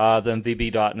than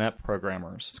VB.NET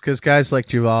programmers? It's because guys like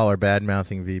Juval are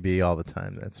bad-mouthing VB all the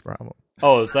time. That's the problem.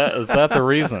 Oh, is that the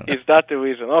reason? Is that the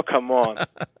reason? Oh, come on.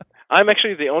 I'm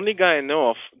actually the only guy I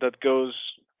know of that goes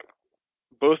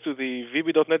both to the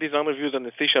VB.NET design reviews and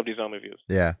the C# design reviews.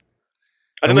 Yeah.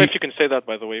 I don't know if you can say that,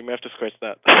 by the way. You may have to scratch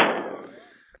that.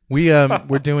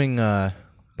 We're doing,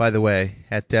 by the way,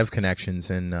 at Dev Connections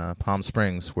in Palm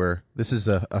Springs, where this is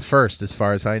a first as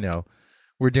far as I know.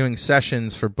 We're doing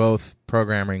sessions for both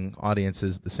programming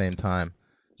audiences at the same time.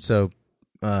 So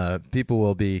people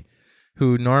will be,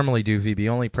 who normally do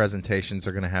VB-only presentations,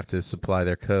 are going to have to supply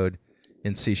their code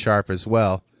in C# as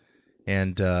well,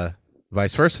 and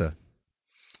vice versa.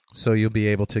 So you'll be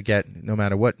able to get, no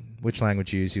matter which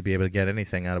language you use, you'll be able to get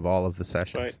anything out of all of the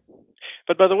sessions. Right.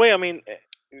 But by the way, I mean,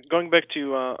 going back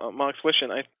to Mark's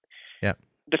question,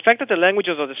 the fact that the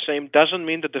languages are the same doesn't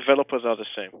mean the developers are the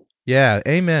same. Yeah,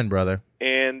 amen, brother.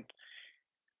 And,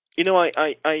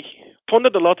 I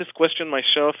pondered a lot this question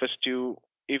myself as to,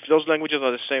 if those languages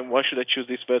are the same, why should I choose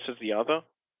this versus the other?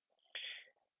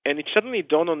 And it suddenly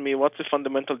dawned on me what the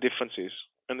fundamental difference is.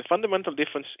 And the fundamental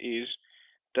difference is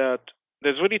that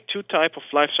there's really two types of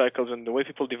life cycles in the way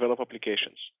people develop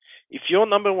applications. If your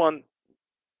number one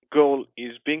goal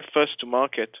is being first to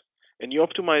market, and you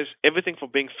optimize everything for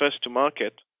being first to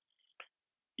market,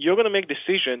 you're going to make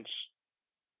decisions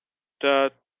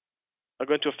that are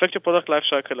going to affect your product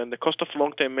lifecycle and the cost of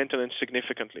long-term maintenance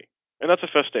significantly. And that's the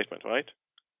first statement, right?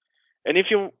 And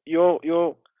if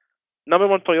your number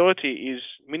one priority is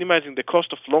minimizing the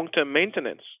cost of long-term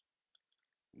maintenance,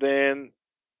 then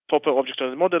proper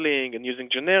object-oriented modeling and using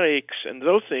generics and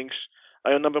those things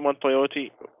are your number one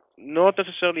priority, not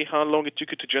necessarily how long it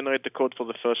took you to generate the code for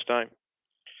the first time.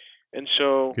 And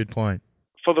so, good point.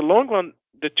 For the long run,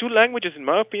 the two languages, in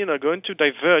my opinion, are going to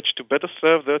diverge to better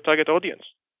serve their target audience.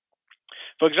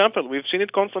 For example, we've seen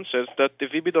at conferences that the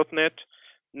VB.NET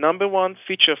number one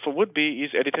feature for would-be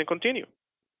is edit and continue.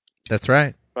 That's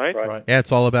right. Right? Yeah,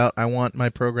 it's all about, I want my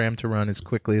program to run as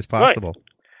quickly as possible. Right.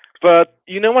 But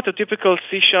you know what a typical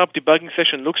C# debugging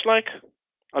session looks like?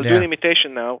 I'll do an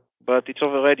imitation now, but it's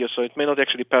over radio, so it may not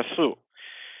actually pass through.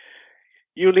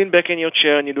 You lean back in your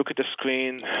chair and you look at the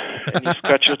screen, and you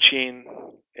scratch your chin,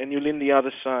 and you lean the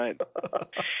other side,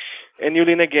 and you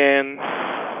lean again,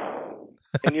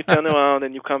 and you turn around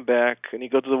and you come back, and you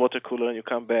go to the water cooler and you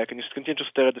come back, and you continue to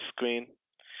stare at the screen.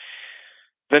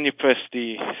 Then you press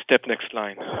the step next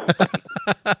line.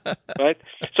 Right?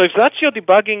 So if that's your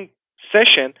debugging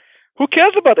session, who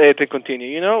cares about edit and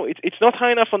continue? It's not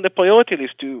high enough on the priority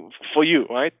list for you,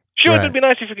 right? Sure, It would be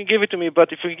nice if you can give it to me,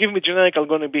 but if you give me generic, I'm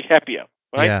going to be happier,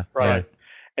 right? Yeah, right.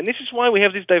 And this is why we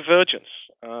have this divergence,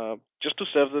 just to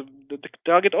serve the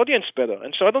target audience better.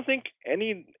 And so I don't think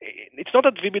it's not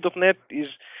that VB.NET is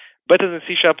better than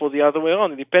C# or the other way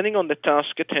around, depending on the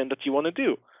task at hand that you want to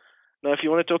do. Now, if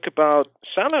you want to talk about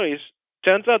salaries,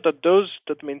 turns out that those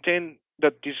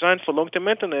that design for long-term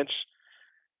maintenance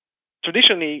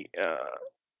traditionally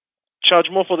charge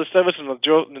more for the services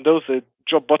than those that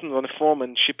drop buttons on a form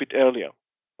and ship it earlier,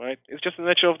 right? It's just the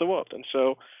nature of the world. And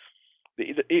so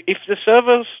if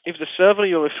the server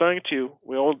you're referring to,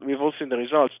 we've all seen the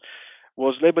results,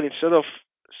 was labeled instead of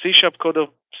C# coder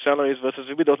salaries versus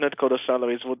VB.NET coder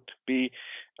salaries, would be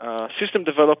system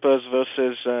developers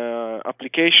versus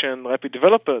application rapid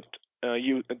developers,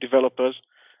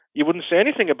 you wouldn't say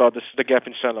anything about the gap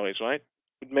in salaries, right?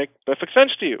 It would make perfect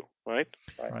sense to you, right?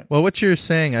 Well, what you're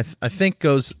saying, I think,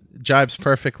 jibes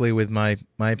perfectly with my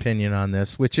opinion on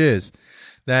this, which is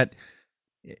that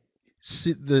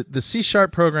the C#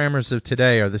 programmers of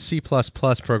today are the C++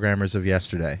 programmers of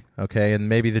yesterday, okay, and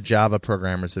maybe the Java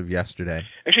programmers of yesterday.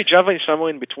 Actually, Java is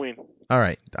somewhere in between. All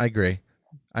right, I agree.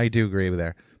 I do agree with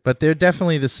that. But they're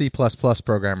definitely the C++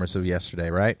 programmers of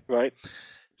yesterday, right? Right.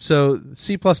 So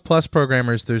C++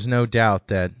 programmers, there's no doubt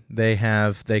that they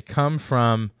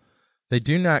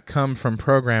do not come from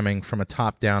programming from a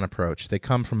top-down approach. They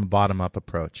come from a bottom-up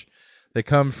approach. They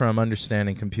come from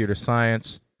understanding computer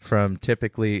science, from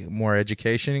typically more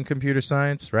education in computer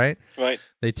science, right? Right.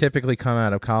 They typically come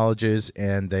out of colleges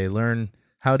and they learn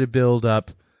how to build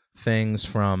up things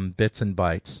from bits and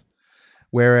bytes.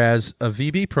 Whereas a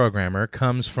VB programmer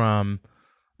comes from,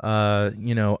 I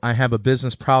have a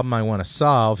business problem I want to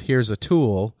solve. Here's a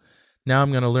tool. Now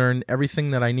I'm going to learn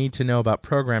everything that I need to know about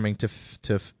programming to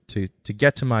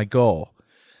get to my goal.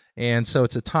 And so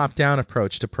it's a top-down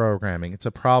approach to programming. It's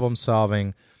a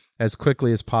problem-solving as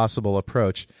quickly as possible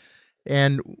approach.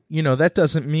 And, that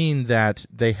doesn't mean that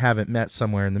they haven't met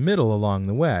somewhere in the middle along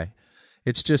the way.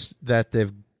 It's just that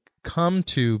they've come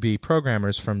to be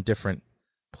programmers from different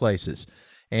places.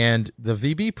 And the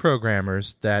VB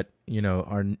programmers that,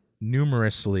 are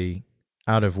numerously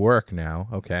out of work now,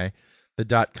 okay, the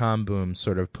dot-com boom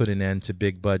sort of put an end to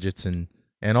big budgets and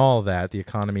all that. The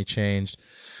economy changed.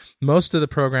 Most of the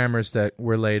programmers that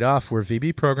were laid off were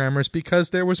VB programmers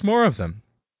because there was more of them.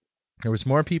 There was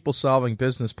more people solving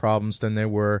business problems than there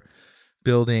were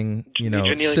building,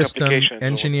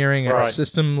 engineering Right.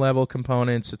 system level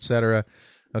components, etc.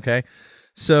 Okay,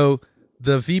 so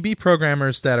the VB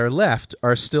programmers that are left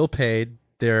are still paid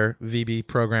their VB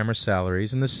programmer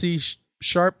salaries, and the C#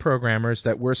 programmers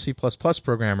that were C++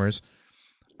 programmers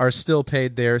are still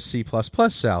paid their C++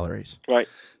 salaries. Right.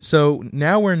 So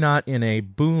now we're not in a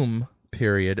boom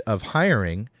period of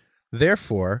hiring.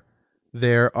 Therefore,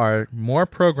 there are more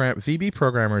VB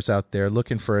programmers out there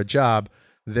looking for a job.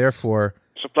 Therefore,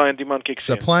 supply and demand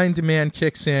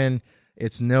kicks in.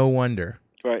 It's no wonder.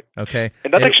 Right. Okay.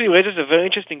 And that actually raises a very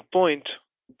interesting point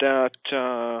that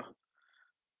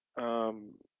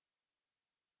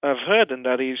I've heard, and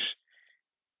that is,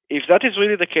 if that is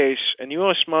really the case, and you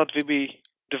are a smart VB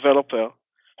developer,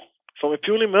 from a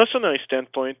purely mercenary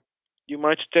standpoint, you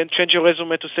might change your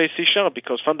resume to say C#,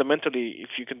 because fundamentally,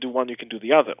 if you can do one, you can do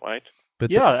the other, right? But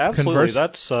yeah, absolutely.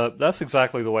 That's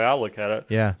exactly the way I look at it.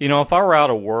 Yeah. If I were out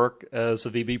of work as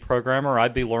a VB programmer,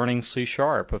 I'd be learning C#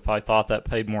 if I thought that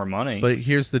paid more money. But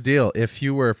here's the deal: if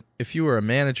you were a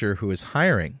manager who was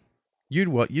hiring,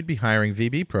 you'd be hiring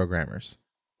VB programmers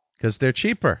because they're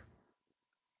cheaper.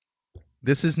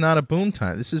 This is not a boom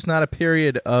time. This is not a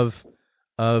period of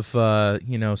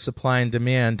supply and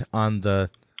demand on the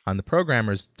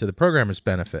programmers to the programmers'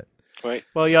 benefit. Right.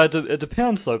 Well, yeah, it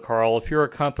depends, though, Carl. If you're a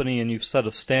company and you've set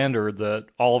a standard that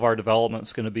all of our development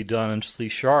is going to be done in C#,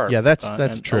 yeah,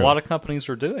 that's true. A lot of companies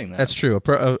are doing that. That's true.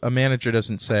 A manager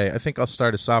doesn't say, "I think I'll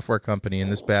start a software company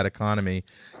in this bad economy,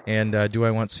 and do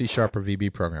I want C# or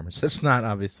VB programmers?" That's not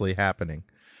obviously happening.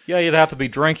 Yeah, you'd have to be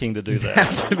drinking to do that. You'd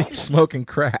have to be smoking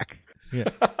crack. Yeah.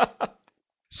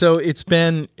 So it's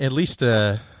been at least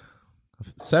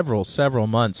several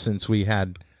months since we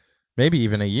had. Maybe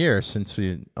even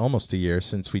almost a year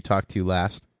since we talked to you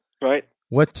last. Right.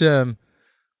 What have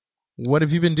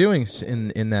you been doing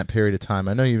in that period of time?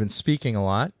 I know you've been speaking a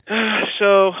lot.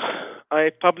 So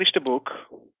I published a book.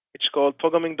 It's called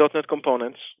Programming.NET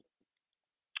Components.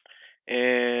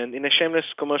 And in a shameless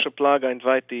commercial plug, I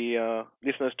invite the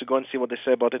listeners to go and see what they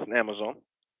say about it on Amazon.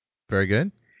 Very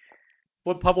good.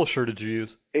 What publisher did you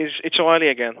use? It's O'Reilly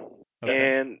again.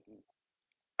 Okay. And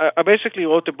I basically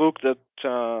wrote a book that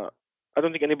I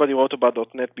don't think anybody wrote about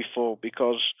 .NET before,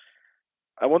 because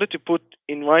I wanted to put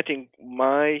in writing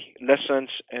my lessons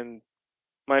and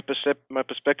my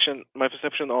perception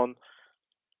on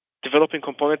developing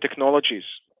component technologies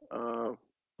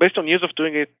based on years of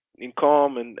doing it in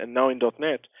COM and now in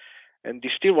 .NET, and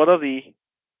distill what are the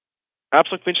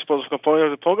abstract principles of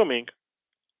component programming,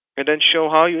 and then show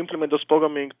how you implement those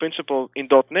programming principles in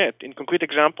 .NET in concrete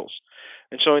examples.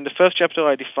 And so in the first chapter,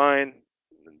 I define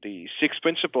the 6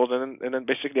 principles, and then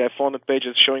basically I have 400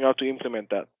 pages showing how to implement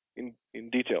that in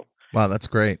detail. Wow, that's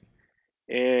great.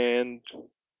 And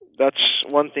that's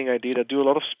one thing I did. I do a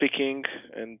lot of speaking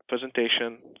and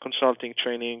presentation, consulting,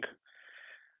 training.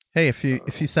 Hey, if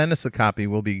you send us a copy,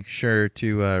 we'll be sure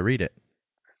to read it.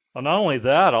 Well, not only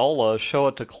that, I'll show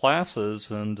it to classes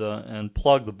and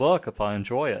plug the book if I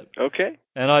enjoy it. Okay.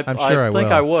 And I think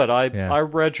will. I would. Yeah. I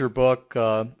read your book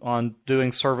on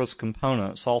doing service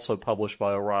components, also published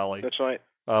by O'Reilly. That's right.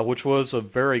 Which was a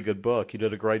very good book. You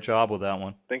did a great job with that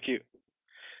one. Thank you.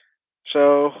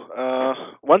 So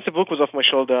once the book was off my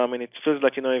shoulder, it feels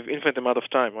like I've infinite amount of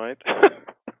time, right?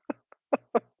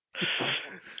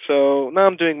 So now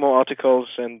I'm doing more articles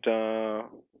and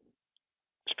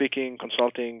speaking,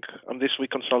 consulting. I'm this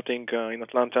week consulting in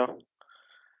Atlanta.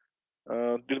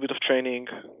 A little bit of training,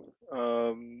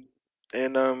 and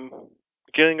I'm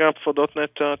gearing up for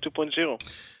 .NET 2.0.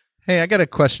 Hey, I got a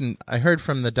question. I heard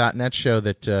from the .NET show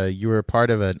that you were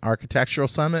part of an architectural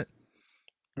summit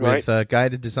with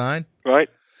guided design. Right.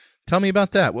 Tell me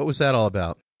about that. What was that all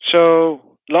about? So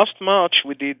last March,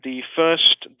 we did the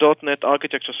first .NET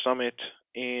Architecture Summit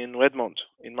in Redmond,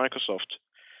 in Microsoft.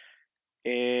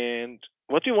 And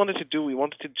what we wanted to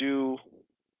do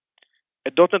a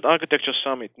 .NET Architecture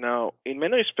Summit. Now, in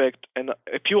many respects,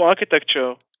 a pure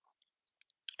architecture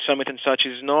Summit and such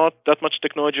is not that much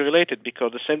technology related,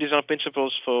 because the same design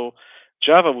principles for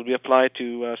Java would be applied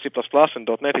to C++ and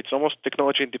 .NET. It's almost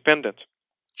technology independent.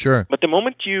 Sure. But the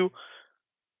moment you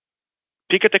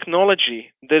pick a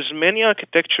technology, there's many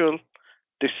architectural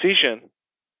decisions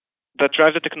that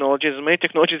drive the technology. There's many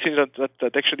technology decisions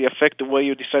that actually affect the way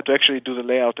you decide to actually do the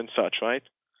layout and such, right?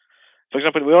 For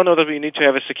example, we all know that we need to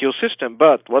have a secure system,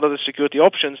 but what are the security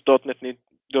options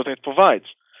 .NET provides?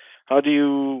 How do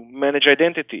you manage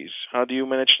identities? How do you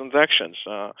manage transactions?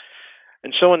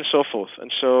 And so on and so forth.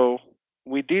 And so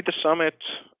we did the summit,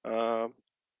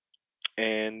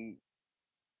 and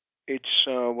it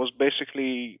was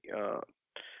basically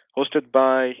hosted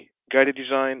by Guided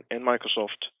Design and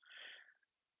Microsoft.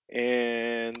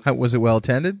 And How, was it well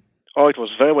attended? Oh, it was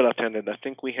very well attended. I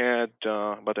think we had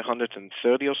about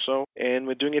 130 or so. And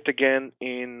we're doing it again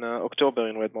in October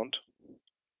in Redmond.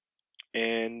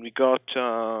 And we got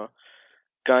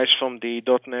guys from the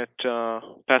 .NET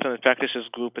Pattern and Practices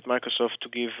group at Microsoft to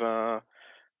give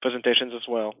presentations as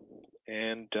well.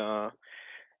 And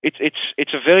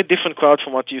it's a very different crowd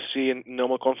from what you see in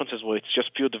normal conferences where it's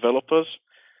just pure developers.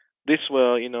 This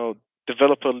were,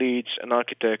 developer leads and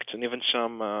architects and even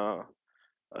some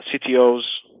CTOs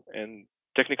and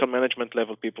technical management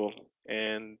level people.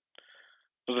 And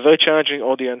it was a very challenging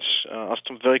audience, asked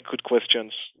some very good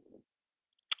questions.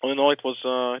 All in all, it was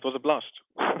a blast.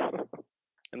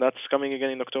 And that's coming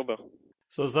again in October.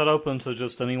 So is that open to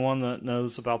just anyone that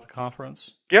knows about the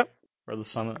conference? Yeah. Or the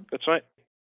summit? That's right.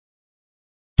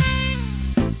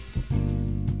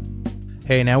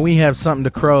 Hey, now we have something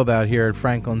to crow about here at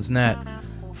Franklin's Net.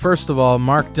 First of all,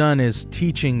 Mark Dunn is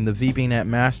teaching the VBNet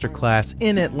Masterclass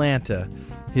in Atlanta.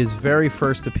 His very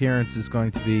first appearance is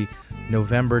going to be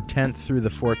November 10th through the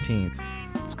 14th.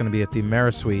 It's going to be at the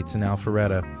AmeriSuites in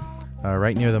Alpharetta,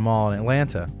 right near the mall in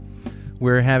Atlanta.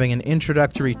 We're having an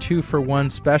introductory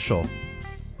 2-for-1 special.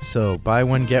 So buy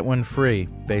one, get one free.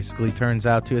 Basically turns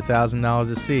out to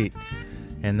 $1,000 a seat.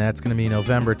 And that's going to be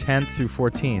November 10th through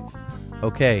 14th.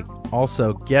 Okay,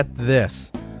 also get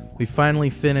this. We finally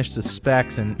finished the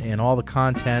specs and all the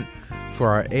content for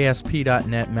our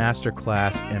ASP.NET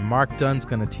Masterclass, and Mark Dunn's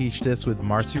going to teach this with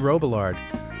Marcy Robillard,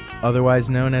 otherwise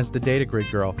known as the Data Grid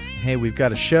Girl. Hey, we've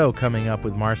got a show coming up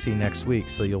with Marcy next week,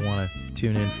 so you'll want to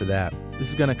tune in for that. This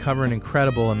is going to cover an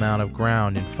incredible amount of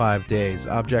ground in 5 days.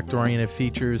 Object-oriented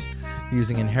features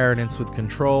using inheritance with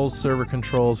controls, server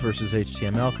controls versus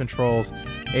HTML controls,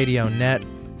 ADO.NET,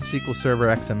 SQL Server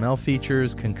XML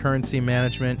features, concurrency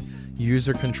management,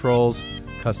 user controls,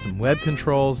 custom web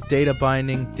controls, data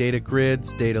binding, data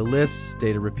grids, data lists,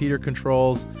 data repeater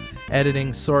controls,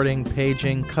 editing, sorting,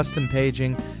 paging, custom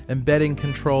paging, embedding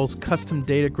controls, custom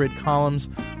data grid columns,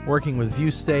 working with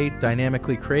view state,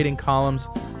 dynamically creating columns,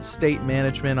 state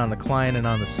management on the client and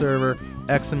on the server,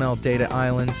 XML data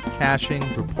islands, caching,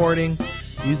 reporting,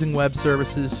 using web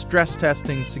services, stress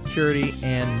testing, security,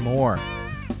 and more.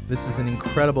 This is an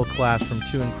incredible class from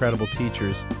two incredible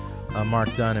teachers,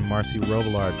 Mark Dunn and Marcy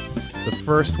Robillard. The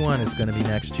first one is going to be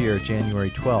next year, January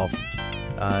 12th,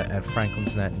 at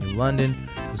Franklin's Net in New London.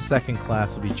 The second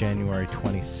class will be January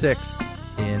 26th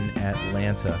in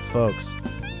Atlanta. Folks,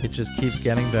 it just keeps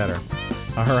getting better.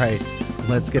 All right,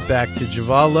 let's get back to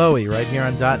Juval Lowy right here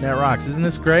on .NET Rocks. Isn't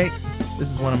this great? This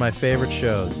is one of my favorite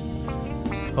shows.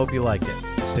 Hope you like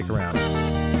it. Stick around.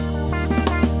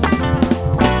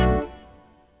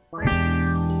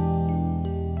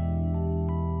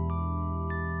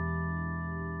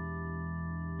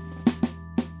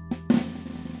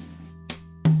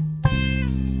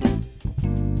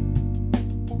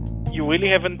 You really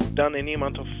haven't done any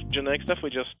amount of generic stuff?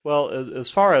 Well, as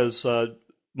far as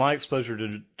my exposure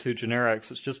to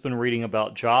generics, it's just been reading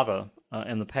about Java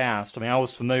in the past. I mean, I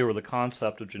was familiar with the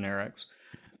concept of generics.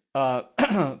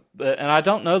 And I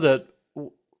don't know that,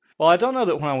 I don't know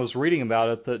that when I was reading about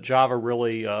it that Java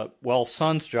really,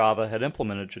 Sun's Java had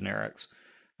implemented generics.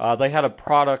 They had a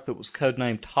product that was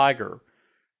codenamed Tiger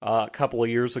a couple of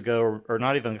years ago, or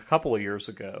not even a couple of years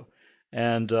ago.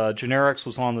 And generics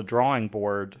was on the drawing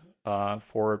board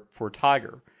for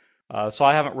Tiger. So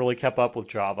I haven't really kept up with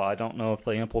Java. I don't know if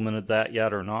they implemented that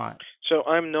yet or not. So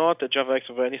I'm not a Java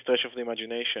expert by any stretch of the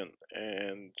imagination.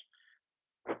 And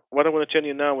what I want to tell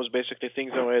you now was basically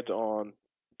things I read on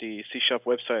the C#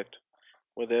 website,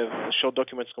 where they have short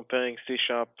documents comparing C#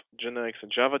 generics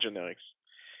and Java generics.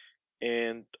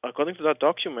 And according to that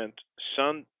document,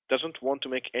 Sun doesn't want to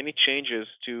make any changes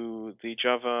to the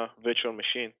Java virtual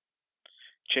machine,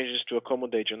 changes to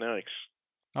accommodate generics.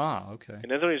 Ah, okay.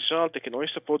 And as a result, they can only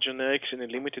support generics in a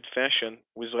limited fashion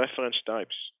with reference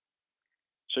types.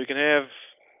 So you can have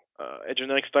a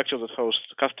generic structure that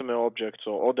hosts customer objects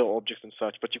or other objects and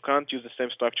such, but you can't use the same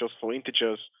structures for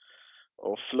integers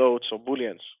or floats or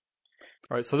booleans.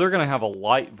 All right, so they're going to have a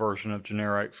light version of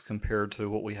generics compared to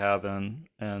what we have in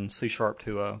C#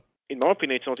 2.0. In my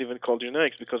opinion, it's not even called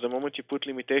generics, because the moment you put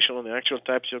limitation on the actual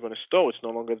types you're going to store, it's no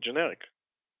longer generic.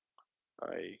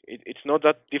 It's not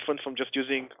that different from just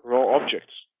using raw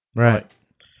objects. Right.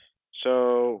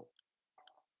 So,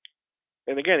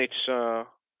 and again, it's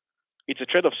a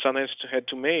trade-off Sun had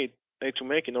to make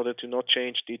in order to not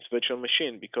change its virtual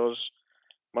machine, because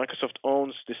Microsoft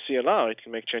owns the CLR. It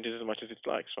can make changes as much as it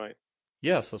likes, right?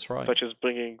 Yes, that's right. Such as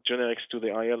bringing generics to the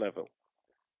IL level.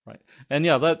 Right. And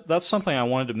yeah, that's something I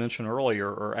wanted to mention earlier,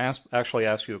 or actually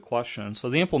ask you a question. So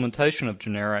the implementation of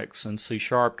generics in C#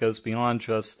 goes beyond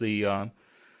just the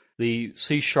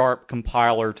C#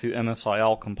 compiler to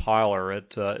MSIL compiler.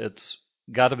 It's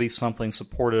got to be something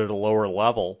supported at a lower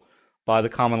level by the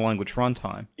Common Language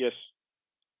Runtime. Yes.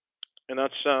 And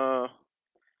that's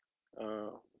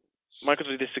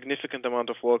Microsoft did a significant amount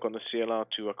of work on the CLR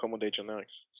to accommodate generics.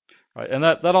 Right, and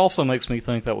that also makes me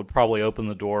think that would probably open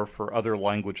the door for other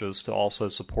languages to also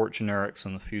support generics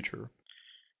in the future.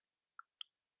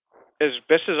 As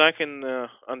best as I can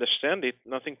understand it,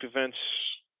 nothing prevents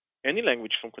any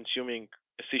language from consuming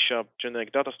a C#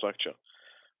 generic data structure.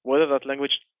 Whether that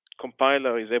language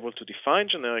compiler is able to define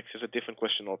generics is a different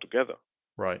question altogether.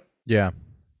 Right. Yeah.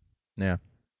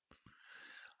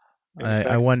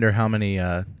 I wonder how many.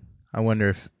 I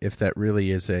wonder if that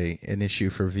really is an issue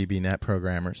for VB.NET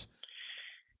programmers.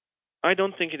 I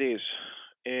don't think it is,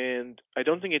 and I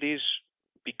don't think it is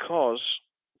because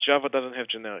Java doesn't have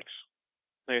generics.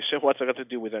 Now you say, what's that got to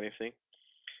do with anything?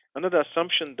 Under the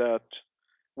assumption that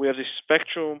we have this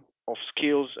spectrum of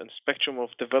skills and spectrum of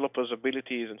developers'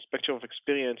 abilities and spectrum of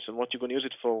experience and what you're going to use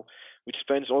it for, which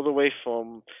spans all the way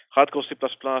from hardcore C++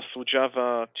 through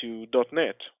Java to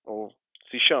 .NET or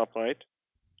C#, right?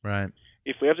 Right.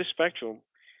 If we have this spectrum,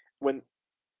 when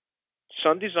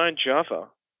Sun designed Java,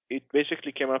 it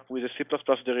basically came up with a C++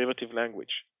 derivative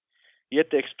language. Yet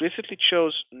they explicitly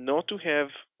chose not to have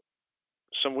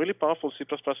some really powerful C++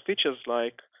 features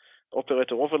like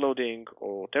operator overloading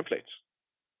or templates.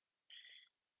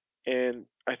 And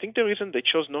I think the reason they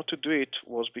chose not to do it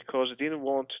was because they didn't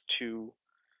want to,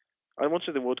 I won't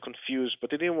say the word confuse, but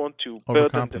they didn't want to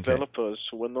burden developers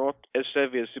who were not as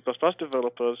savvy as C++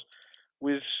 developers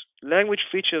with language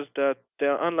features that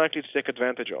they're unlikely to take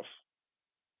advantage of.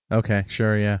 Okay,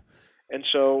 sure, yeah. And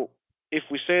so if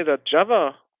we say that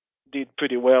Java did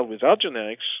pretty well without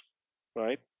generics,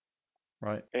 right?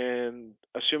 Right. And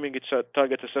assuming it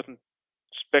targets a certain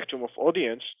spectrum of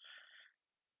audience,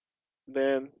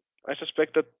 then I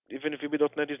suspect that even if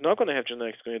VB.NET is not going to have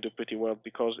generics, it's going to do pretty well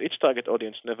because its target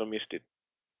audience never missed it.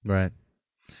 Right.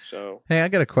 So, hey, I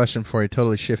got a question for you.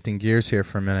 Totally shifting gears here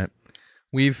for a minute.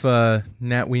 We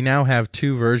now have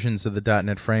two versions of the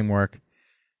 .NET framework,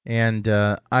 and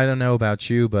I don't know about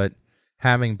you, but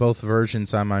having both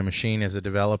versions on my machine as a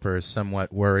developer is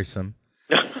somewhat worrisome.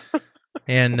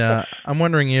 And I'm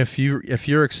wondering if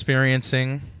you're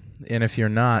experiencing, and if you're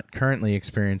not currently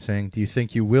experiencing, do you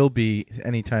think you will be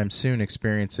anytime soon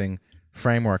experiencing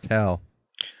framework hell?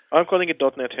 I'm calling it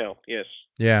 .NET hell, yes.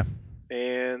 Yeah.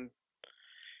 And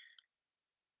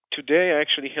today I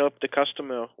actually helped the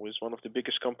customer with one of the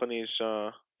biggest companies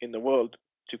in the world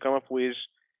to come up with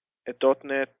a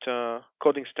 .NET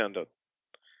coding standard.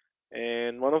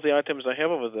 And one of the items I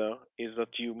have over there is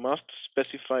that you must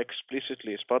specify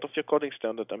explicitly, as part of your coding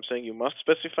standard, I'm saying you must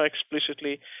specify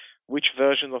explicitly which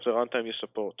version of the runtime you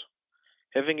support.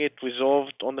 Having it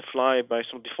resolved on the fly by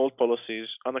some default policy is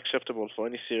unacceptable for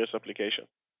any serious application.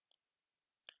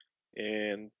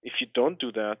 And if you don't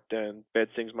do that, then bad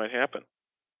things might happen.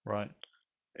 Right.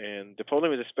 And the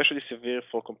problem is especially severe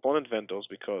for component vendors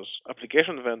because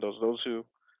application vendors, those who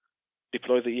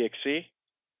deploy the EXE,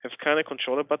 have kind of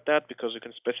control about that because you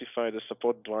can specify the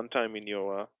support runtime in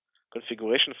your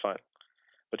configuration file.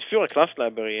 But if you're a class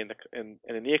library and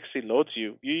an EXE loads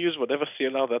you use whatever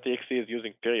CLR that EXE is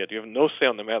using, period. You have no say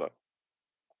on the matter.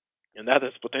 And that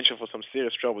has potential for some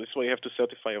serious trouble. This is why you have to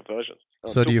certify your versions.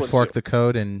 So do you fork the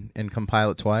code and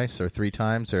compile it twice or three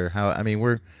times? Or how? I mean,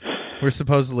 we're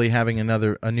supposedly having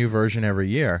a new version every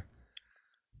year.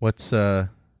 What's I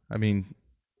mean...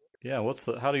 Yeah,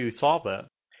 how do you solve that?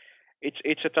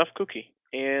 It's a tough cookie,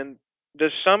 and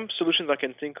there's some solutions I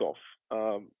can think of.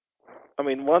 I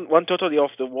mean, one totally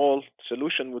off-the-wall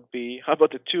solution would be, how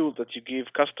about a tool that you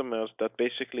give customers that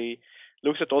basically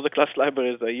looks at all the class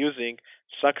libraries they're using,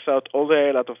 sucks out all the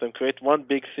hell out of them, create one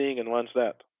big thing, and runs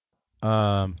that.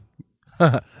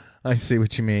 I see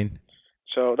what you mean.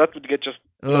 So that would get just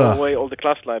throw away all the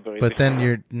class libraries. But then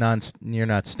you're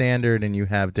not standard, and you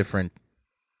have different.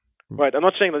 Right. I'm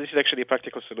not saying that this is actually a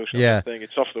practical solution. Yeah. I'm saying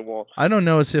it's off the wall. I don't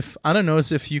know as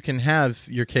if you can have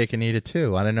your cake and eat it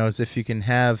too. I don't know as if you can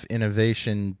have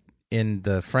innovation in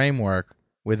the framework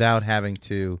without having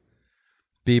to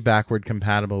be backward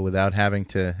compatible, without having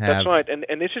to have. That's right.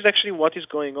 And this is actually what is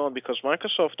going on, because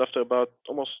Microsoft, after about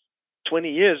almost 20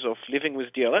 years of living with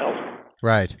DLL,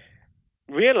 right,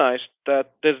 realized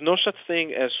that there's no such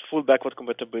thing as full backward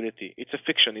compatibility. It's a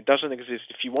fiction. It doesn't exist.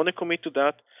 If you want to commit to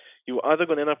that, you're either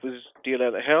going to end up with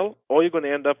DLL hell, or you're going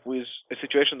to end up with a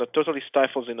situation that totally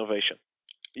stifles innovation.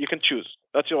 You can choose.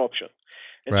 That's your option.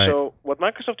 And right. so what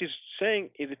Microsoft is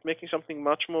saying is it's making something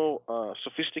much more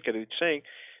sophisticated. It's saying,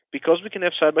 because we can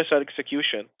have side-by-side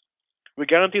execution, we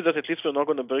guarantee that at least we're not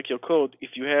going to break your code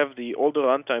if you have the older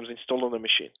runtimes installed on the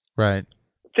machine. Right.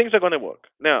 Things are going to work.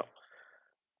 Now,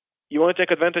 you want to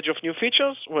take advantage of new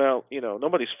features? Well,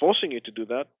 nobody's forcing you to do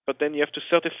that, but then you have to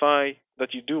certify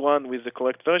that you do run with the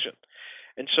correct version.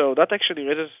 And so that actually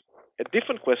raises a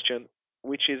different question,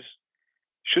 which is,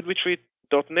 should we treat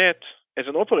 .NET as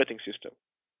an operating system?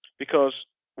 Because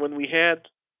when we had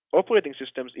operating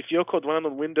systems, if your code ran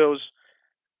on Windows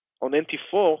on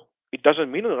NT4, it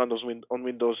doesn't mean it runs on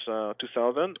Windows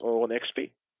 2000 or on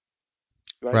XP.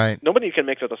 Right? Nobody can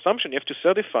make that assumption. You have to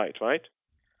certify it, right?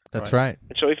 That's right.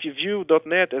 And so if you view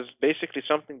 .NET as basically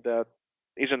something that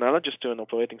is analogous to an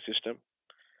operating system,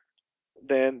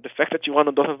 then the fact that you run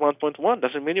on .NET 1.1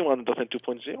 doesn't mean you run on .NET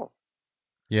 2.0.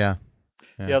 Yeah.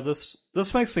 Yeah,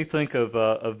 this makes me think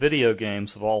of video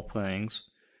games, of all things.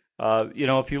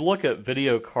 If you look at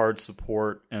video card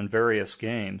support in various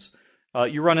games,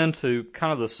 you run into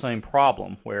kind of the same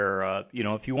problem where,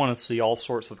 if you want to see all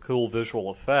sorts of cool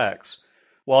visual effects,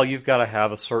 well, you've got to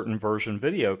have a certain version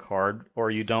video card, or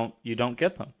you don't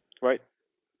get them. Right.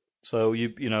 So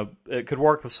it could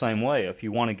work the same way. If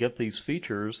you want to get these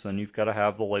features, then you've got to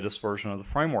have the latest version of the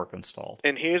framework installed.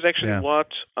 And here's actually what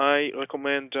I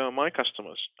recommend my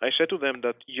customers. I say to them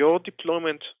that your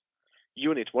deployment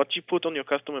unit, what you put on your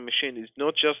customer machine, is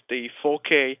not just the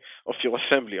 4K of your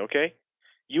assembly, okay?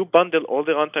 You bundle all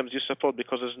the runtimes you support,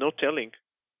 because there's no telling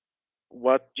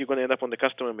what you're going to end up on the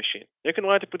customer machine. You can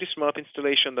write a pretty smart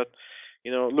installation that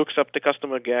looks up the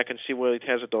customer GAC and see where it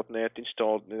has a .NET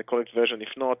installed in the correct version.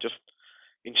 If not, just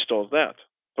install that.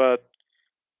 But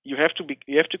you have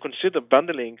to consider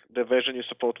bundling the version you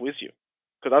support with you,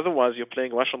 because otherwise you're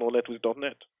playing Russian roulette with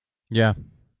 .NET. Yeah,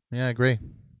 I agree.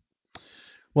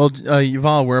 Well,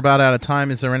 Yuval, we're about out of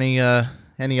time. Is there any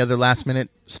other last minute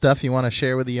stuff you want to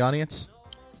share with the audience?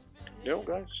 No,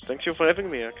 guys. Thank you for having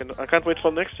me. I can't wait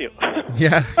for next year.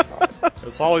 Yeah.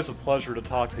 It's always a pleasure to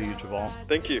talk to you, Juval.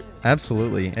 Thank you.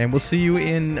 Absolutely. And we'll see you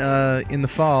in the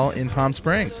fall in Palm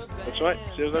Springs. That's right.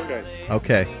 See you then, guys.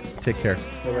 Okay. Take care.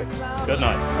 Bye-bye. Good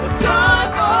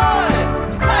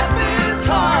night.